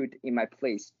put in my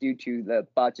place due to the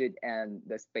budget and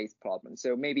the space problem.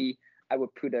 So maybe I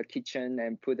would put a kitchen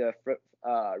and put a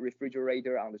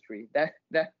refrigerator on the street.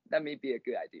 That may be a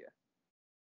good idea.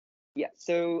 Yeah.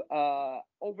 So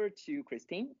over to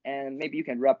Christine, and maybe you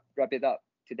can wrap it up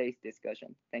today's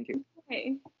discussion. Thank you.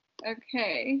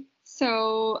 Okay.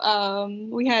 So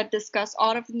we had discussed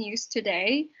all of the news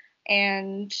today,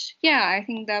 and yeah, I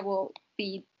think that will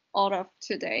be all of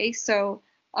today. So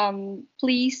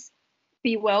please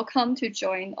be welcome to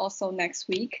join also next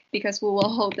week, because we will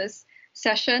hold this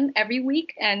session every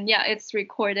week, and yeah, it's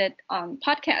recorded on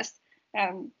podcast.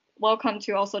 Welcome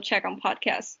to also check on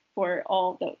podcast for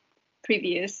all the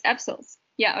previous episodes.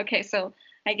 Yeah. Okay. So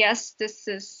I guess this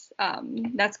is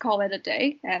let's call it a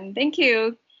day, and thank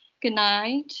you. Good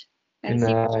night. Good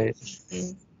night.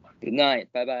 Good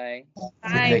night. Bye-bye.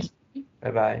 Bye.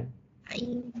 Bye-bye.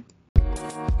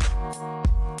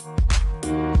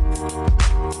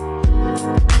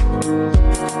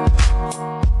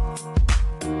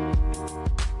 Bye.